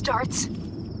show starts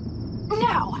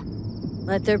now.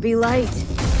 Let there be light.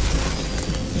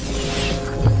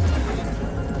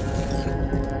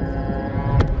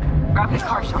 Grab the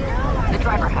car, Sean. The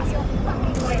driver has it.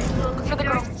 Look for the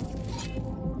girl.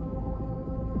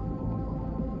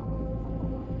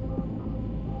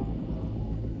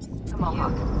 The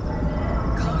Mohawk.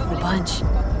 Colorful bunch.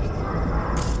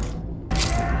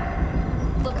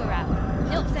 Look around.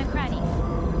 Nooks and crannies.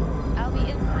 I'll be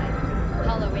inside.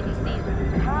 Call already seen.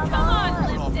 Come on,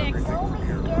 lipsticks! Don't be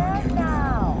scared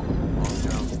now.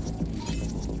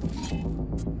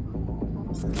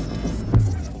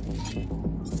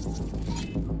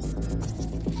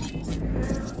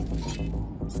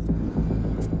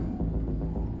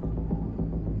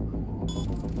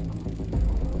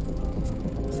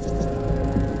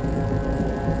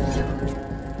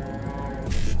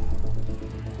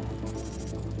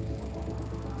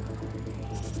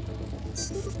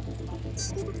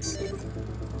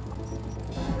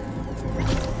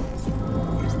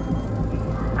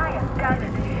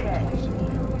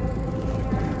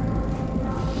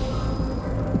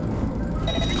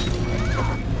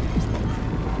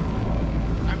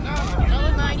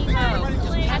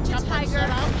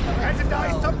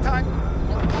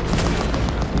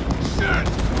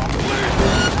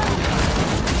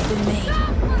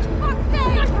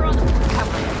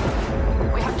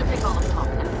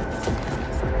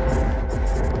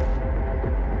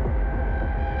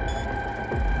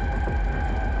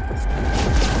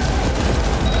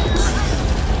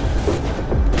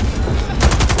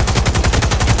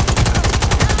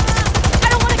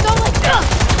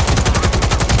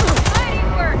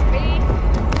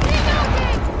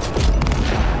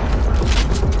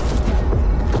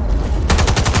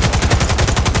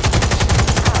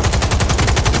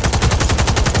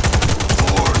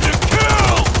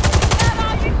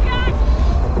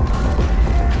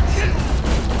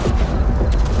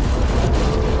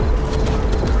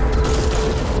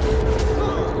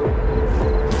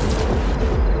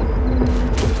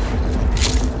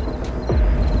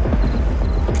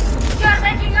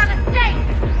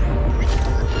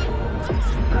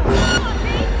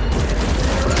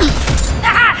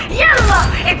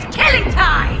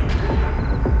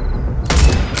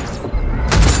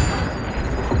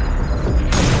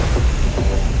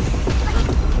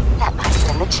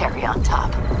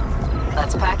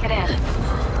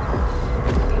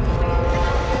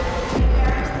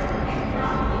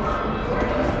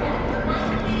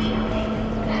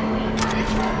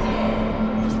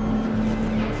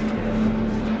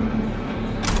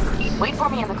 Wait for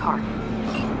me in the car.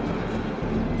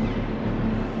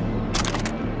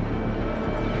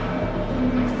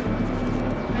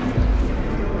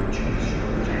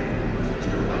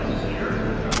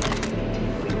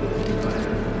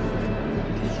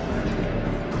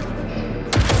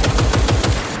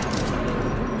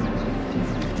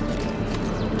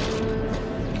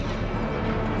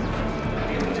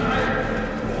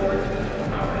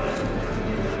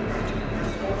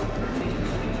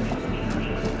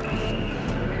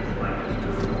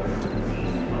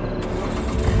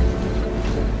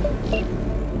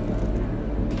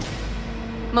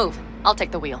 Move. I'll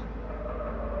take the wheel.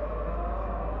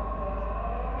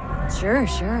 Sure,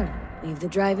 sure. Leave the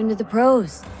driving to the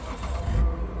pros.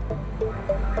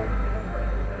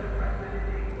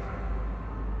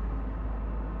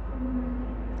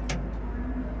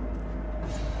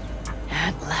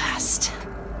 At last.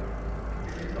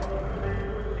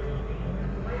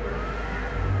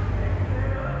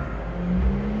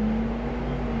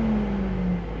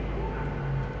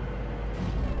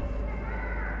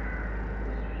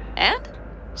 And?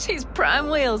 She's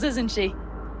prime wheels, isn't she?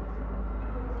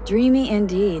 Dreamy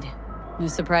indeed. No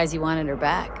surprise you wanted her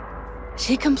back.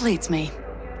 She completes me.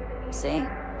 See?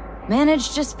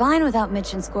 Managed just fine without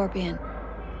Mitch and Scorpion.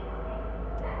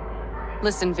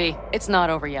 Listen, V, it's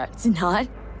not over yet. It's not?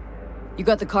 You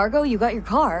got the cargo, you got your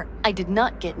car. I did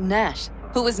not get Nash,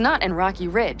 who was not in Rocky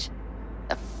Ridge.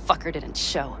 The fucker didn't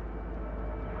show.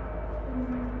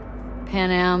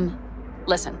 Panam.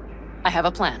 Listen, I have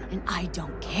a plan. And I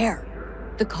don't care.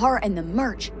 The car and the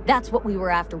merch, that's what we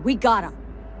were after. We got them.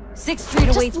 6th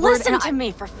Street awaits word. Just listen to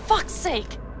me, for fuck's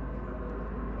sake.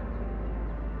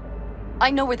 I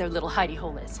know where their little hidey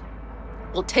hole is.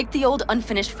 We'll take the old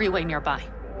unfinished freeway nearby.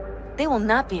 They will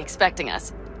not be expecting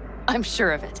us. I'm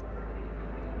sure of it.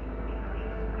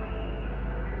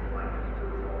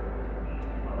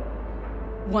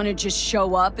 Wanna just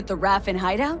show up at the Raffin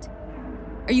hideout?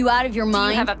 Are you out of your mind?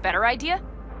 Do you have a better idea?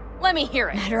 Let me hear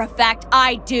it. Matter of fact,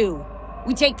 I do.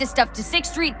 We take this stuff to 6th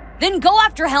Street, then go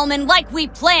after Hellman like we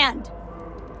planned.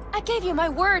 I gave you my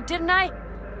word, didn't I?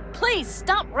 Please,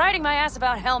 stop riding my ass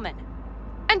about Hellman.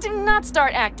 And do not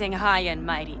start acting high and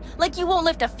mighty, like you won't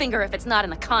lift a finger if it's not in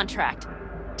the contract.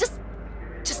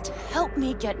 Just help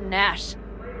me get Nash.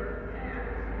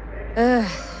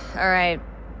 Alright.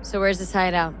 So where's this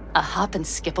hideout? A hop and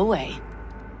skip away.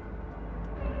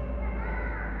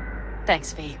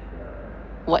 Thanks, V.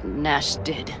 What Nash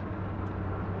did.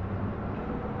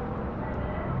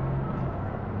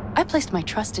 I placed my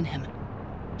trust in him.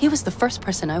 He was the first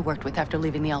person I worked with after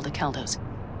leaving the Aldecaldos.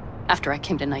 After I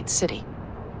came to Night City.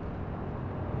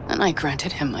 And I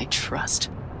granted him my trust.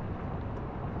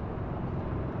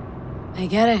 I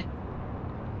get it.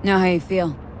 Know how you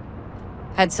feel.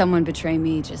 Had someone betray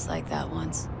me just like that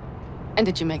once. And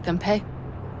did you make them pay?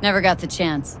 Never got the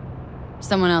chance.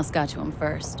 Someone else got to him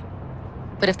first.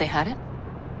 But if they hadn't,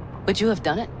 would you have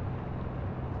done it?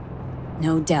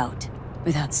 No doubt.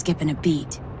 Without skipping a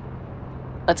beat.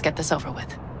 Let's get this over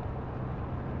with.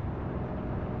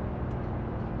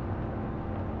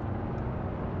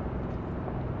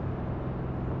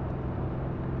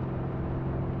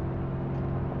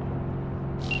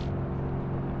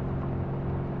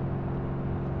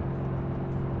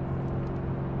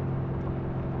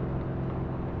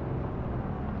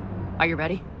 Are you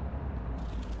ready?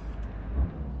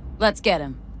 Let's get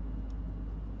him.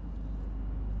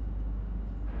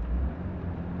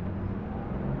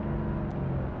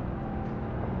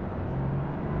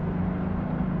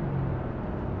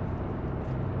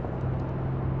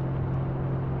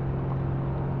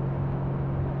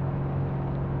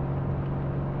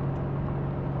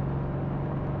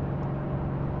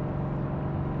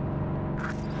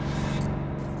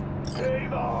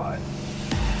 Game on!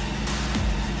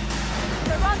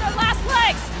 They're on their last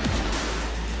legs!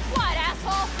 What,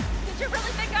 asshole? Did you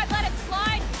really think I'd let it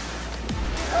slide?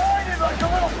 Hiding like a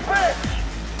little bitch!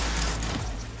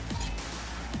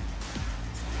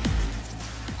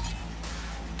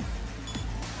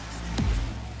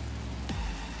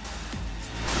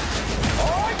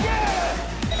 Oh yeah!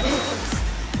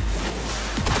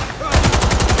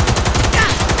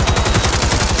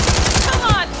 Come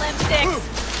on, lipsticks!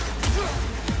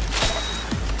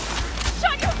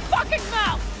 Shut your fucking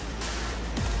mouth!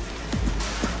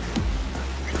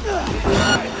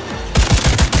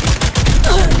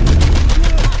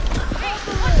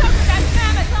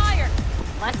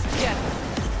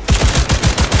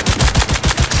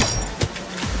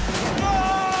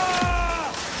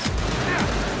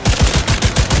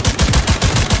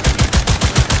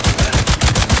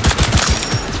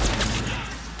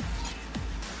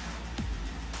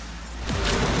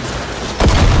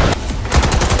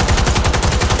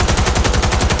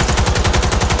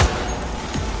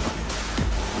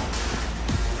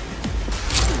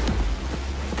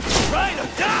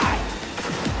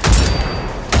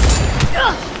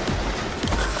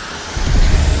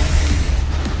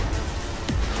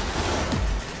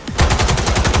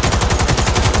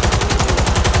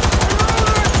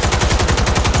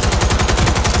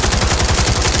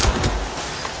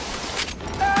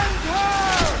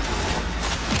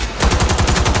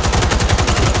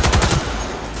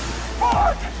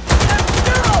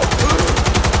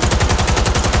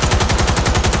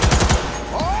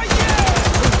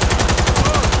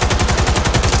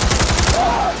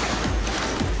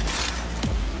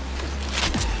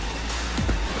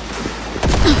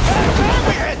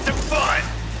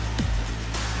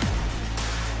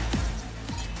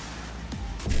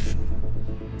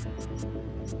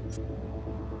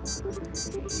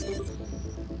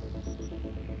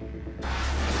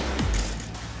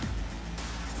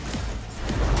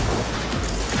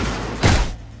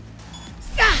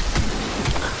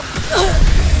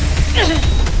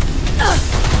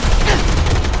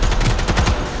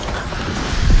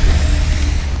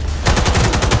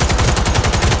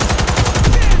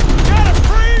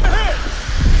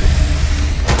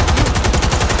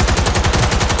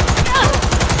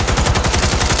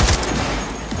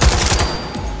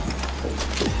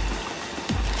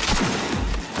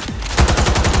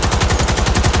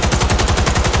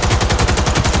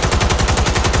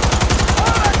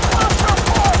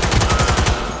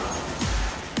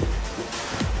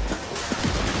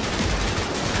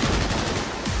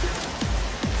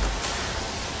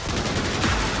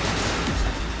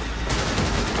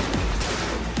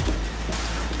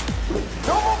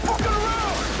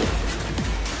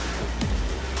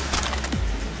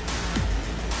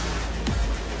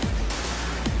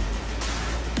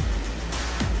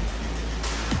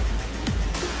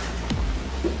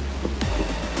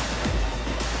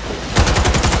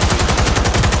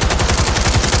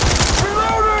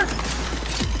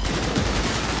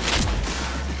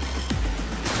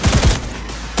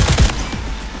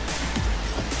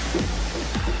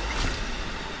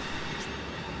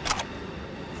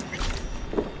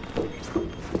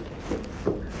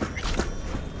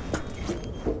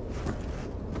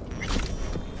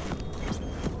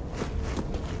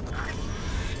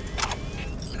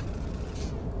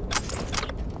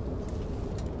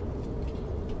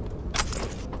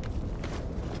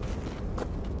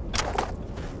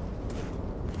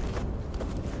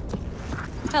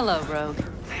 Hello, Rogue.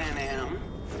 Panam.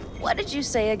 What did you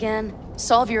say again?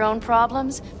 Solve your own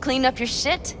problems? Clean up your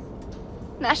shit?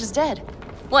 Nash is dead.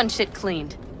 One shit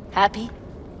cleaned. Happy?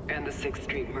 And the 6th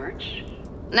Street merch?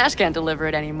 Nash can't deliver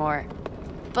it anymore.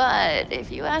 But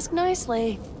if you ask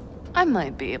nicely, I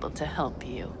might be able to help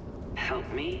you.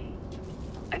 Help me?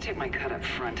 I took my cut up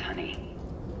front, honey.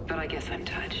 But I guess I'm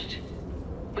touched.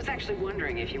 Was actually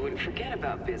wondering if you wouldn't forget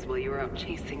about Biz while you were out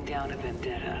chasing down a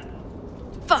vendetta.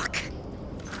 Fuck!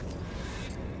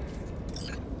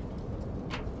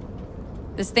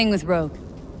 This thing with Rogue.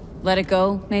 Let it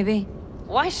go, maybe?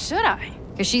 Why should I?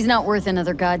 Because she's not worth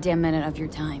another goddamn minute of your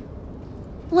time.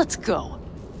 Let's go.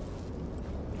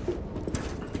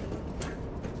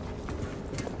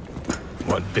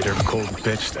 One bitter, cold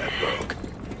bitch, that Rogue.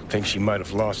 Think she might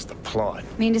have lost the plot.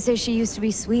 Mean to say she used to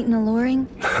be sweet and alluring?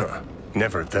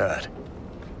 Never that.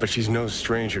 But she's no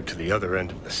stranger to the other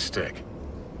end of the stick.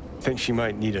 Think she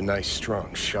might need a nice,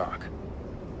 strong shock.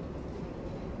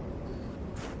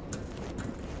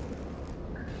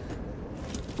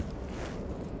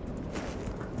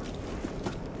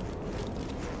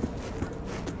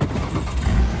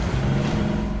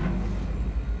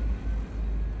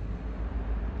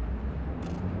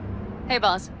 Hey,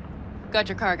 boss. Got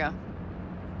your cargo.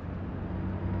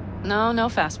 No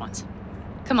fast ones.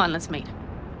 Come on, let's meet.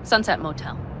 Sunset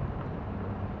Motel.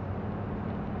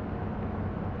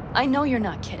 I know you're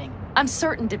not kidding. I'm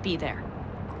certain to be there.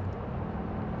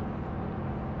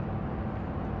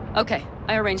 Okay,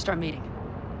 I arranged our meeting.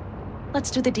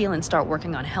 Let's do the deal and start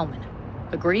working on Hellman.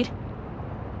 Agreed?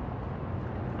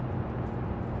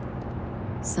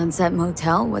 Sunset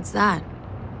Motel? What's that?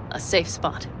 A safe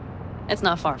spot. It's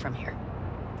not far from here.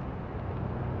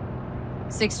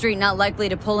 6th Street not likely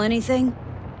to pull anything?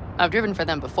 I've driven for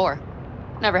them before.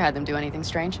 Never had them do anything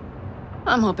strange.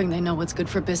 I'm hoping they know what's good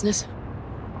for business.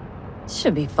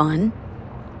 Should be fun.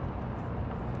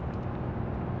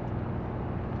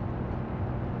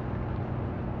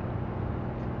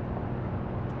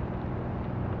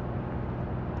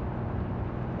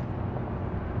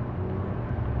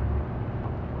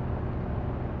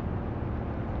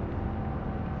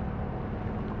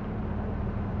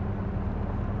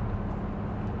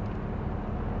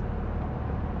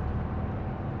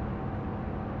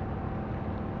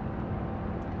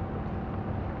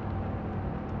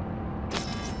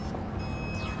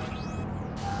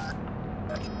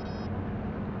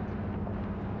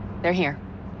 They're here.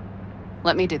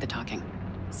 Let me do the talking.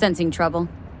 Sensing trouble?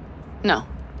 No.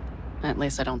 At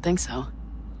least I don't think so.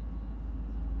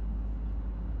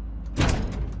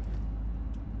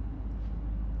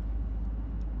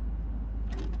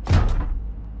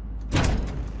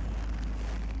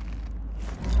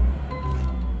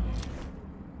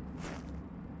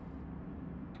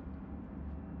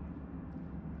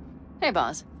 Hey,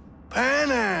 boss.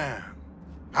 Panam!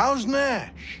 How's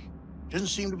Nash? Doesn't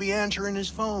seem to be answering his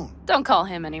phone. Don't call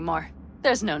him anymore.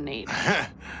 There's no need.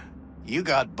 You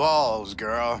got balls,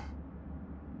 girl.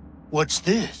 What's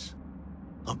this?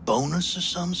 A bonus of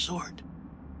some sort?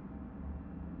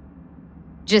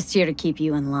 Just here to keep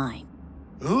you in line.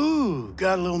 Ooh,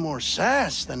 got a little more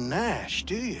sass than Nash,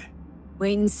 do you?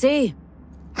 Wait and see.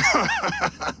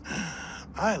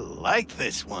 I like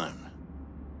this one.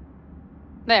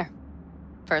 There.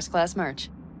 First class merch.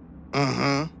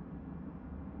 Mm-hmm.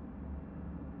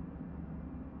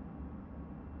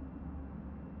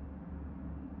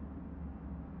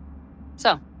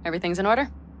 So, everything's in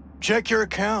order? Check your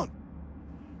account.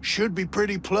 Should be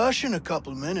pretty plush in a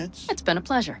couple of minutes. It's been a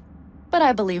pleasure. But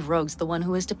I believe Rogue's the one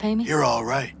who is to pay me. You're all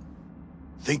right.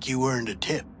 Think you earned a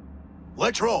tip.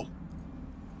 Let's roll.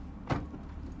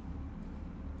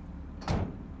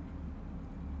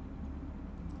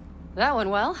 That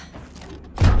went well.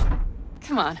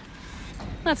 Come on.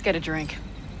 Let's get a drink.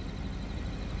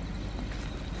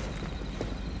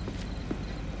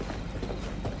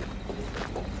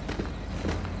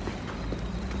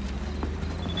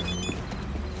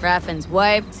 Raffin's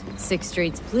wiped, 6th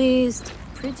Street's pleased.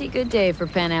 Pretty good day for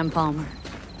Panam Palmer.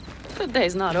 The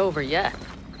day's not over yet.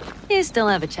 You still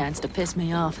have a chance to piss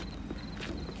me off.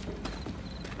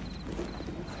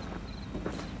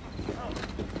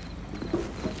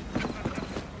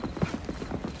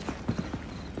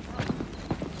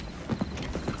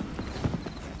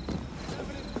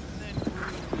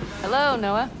 Hello,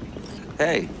 Noah.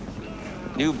 Hey,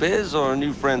 new biz or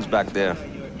new friends back there?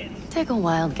 Take a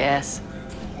wild guess.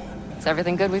 Is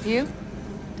everything good with you?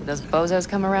 Did those bozos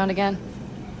come around again?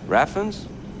 Raffins?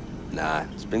 Nah,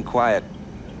 it's been quiet.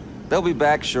 They'll be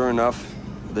back, sure enough.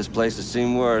 This place has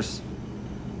seen worse.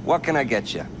 What can I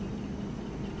get you?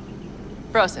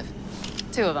 Broseph.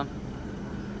 2 of them.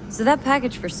 So that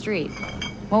package for Street,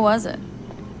 What was it?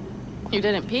 You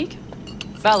didn't peek?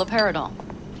 Valoperidol.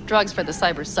 Drugs for the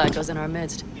cyber psychos in our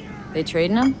midst. They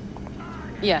trading them?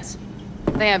 Yes.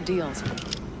 They have deals.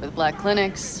 With black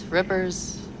clinics,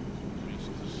 rippers.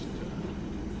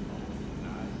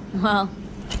 Well,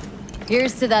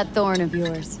 here's to that thorn of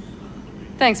yours.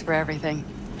 Thanks for everything,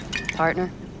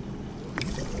 partner.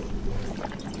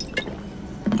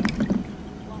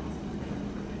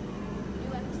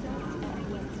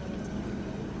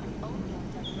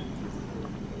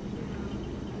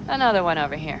 Another one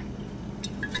over here.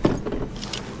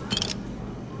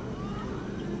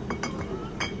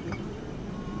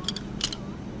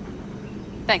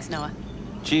 Thanks, Noah.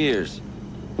 Cheers.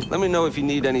 Let me know if you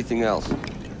need anything else.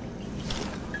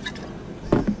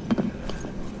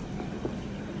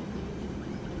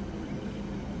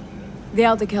 The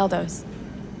Aldecaldos.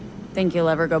 Think you'll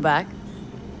ever go back?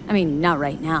 I mean, not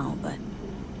right now, but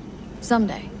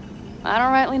someday. I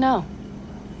don't rightly know.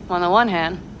 On the one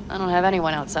hand, I don't have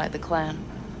anyone outside the clan.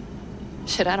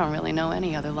 Shit, I don't really know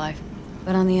any other life.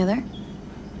 But on the other?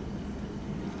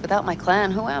 Without my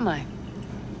clan, who am I?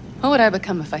 Who would I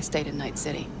become if I stayed in Night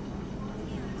City?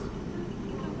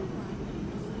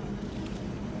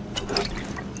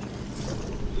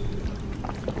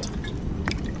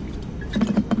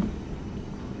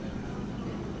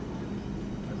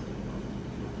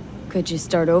 Could you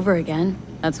start over again?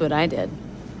 That's what I did.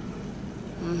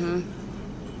 Mm-hmm.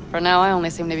 For now, I only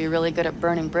seem to be really good at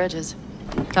burning bridges.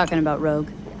 Talking about Rogue?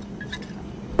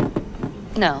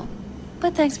 No,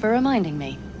 but thanks for reminding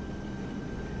me.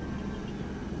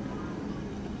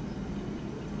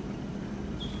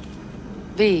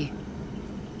 V,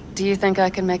 do you think I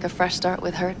can make a fresh start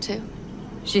with her, too?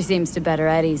 She seems to better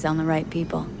at ease on the right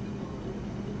people.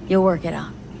 You'll work it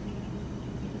out.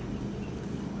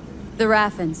 The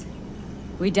Raffins.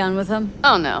 We done with them?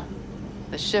 Oh, no.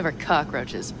 The shiver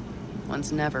cockroaches.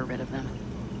 One's never rid of them.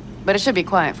 But it should be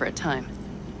quiet for a time.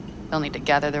 They'll need to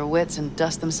gather their wits and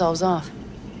dust themselves off.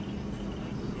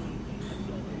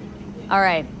 All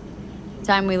right.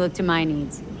 Time we look to my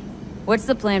needs. What's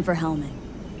the plan for Hellman?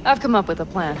 I've come up with a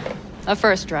plan. A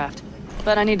first draft.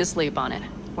 But I need to sleep on it.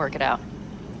 Work it out.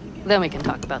 Then we can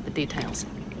talk about the details.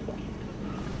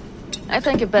 I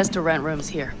think it best to rent rooms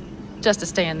here. Just to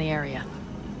stay in the area.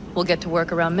 We'll get to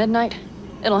work around midnight.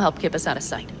 It'll help keep us out of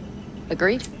sight.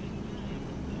 Agreed?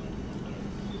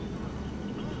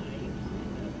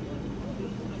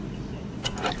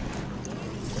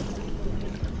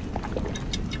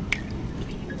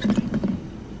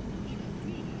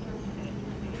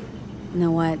 You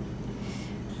know what?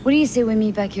 What do you say we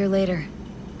meet back here later?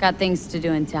 Got things to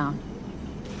do in town.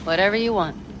 Whatever you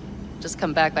want. Just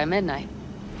come back by midnight.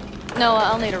 No,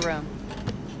 I'll need a room.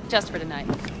 Just for tonight.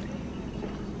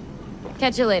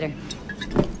 Catch you later.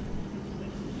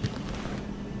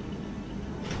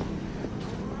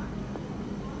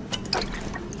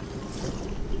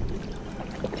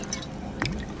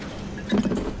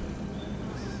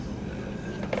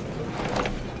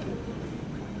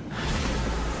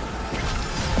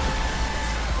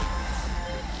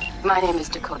 My name is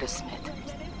Dakota Smith.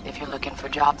 If you're looking for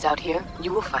jobs out here,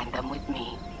 you will find them with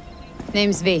me.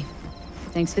 Name's V.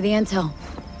 Thanks for the intel.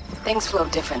 Things flow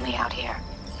differently out here.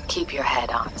 Keep your head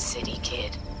on, city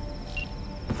kid.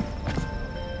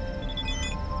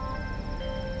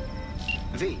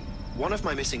 V, one of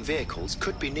my missing vehicles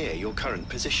could be near your current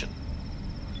position.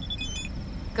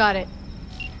 Got it.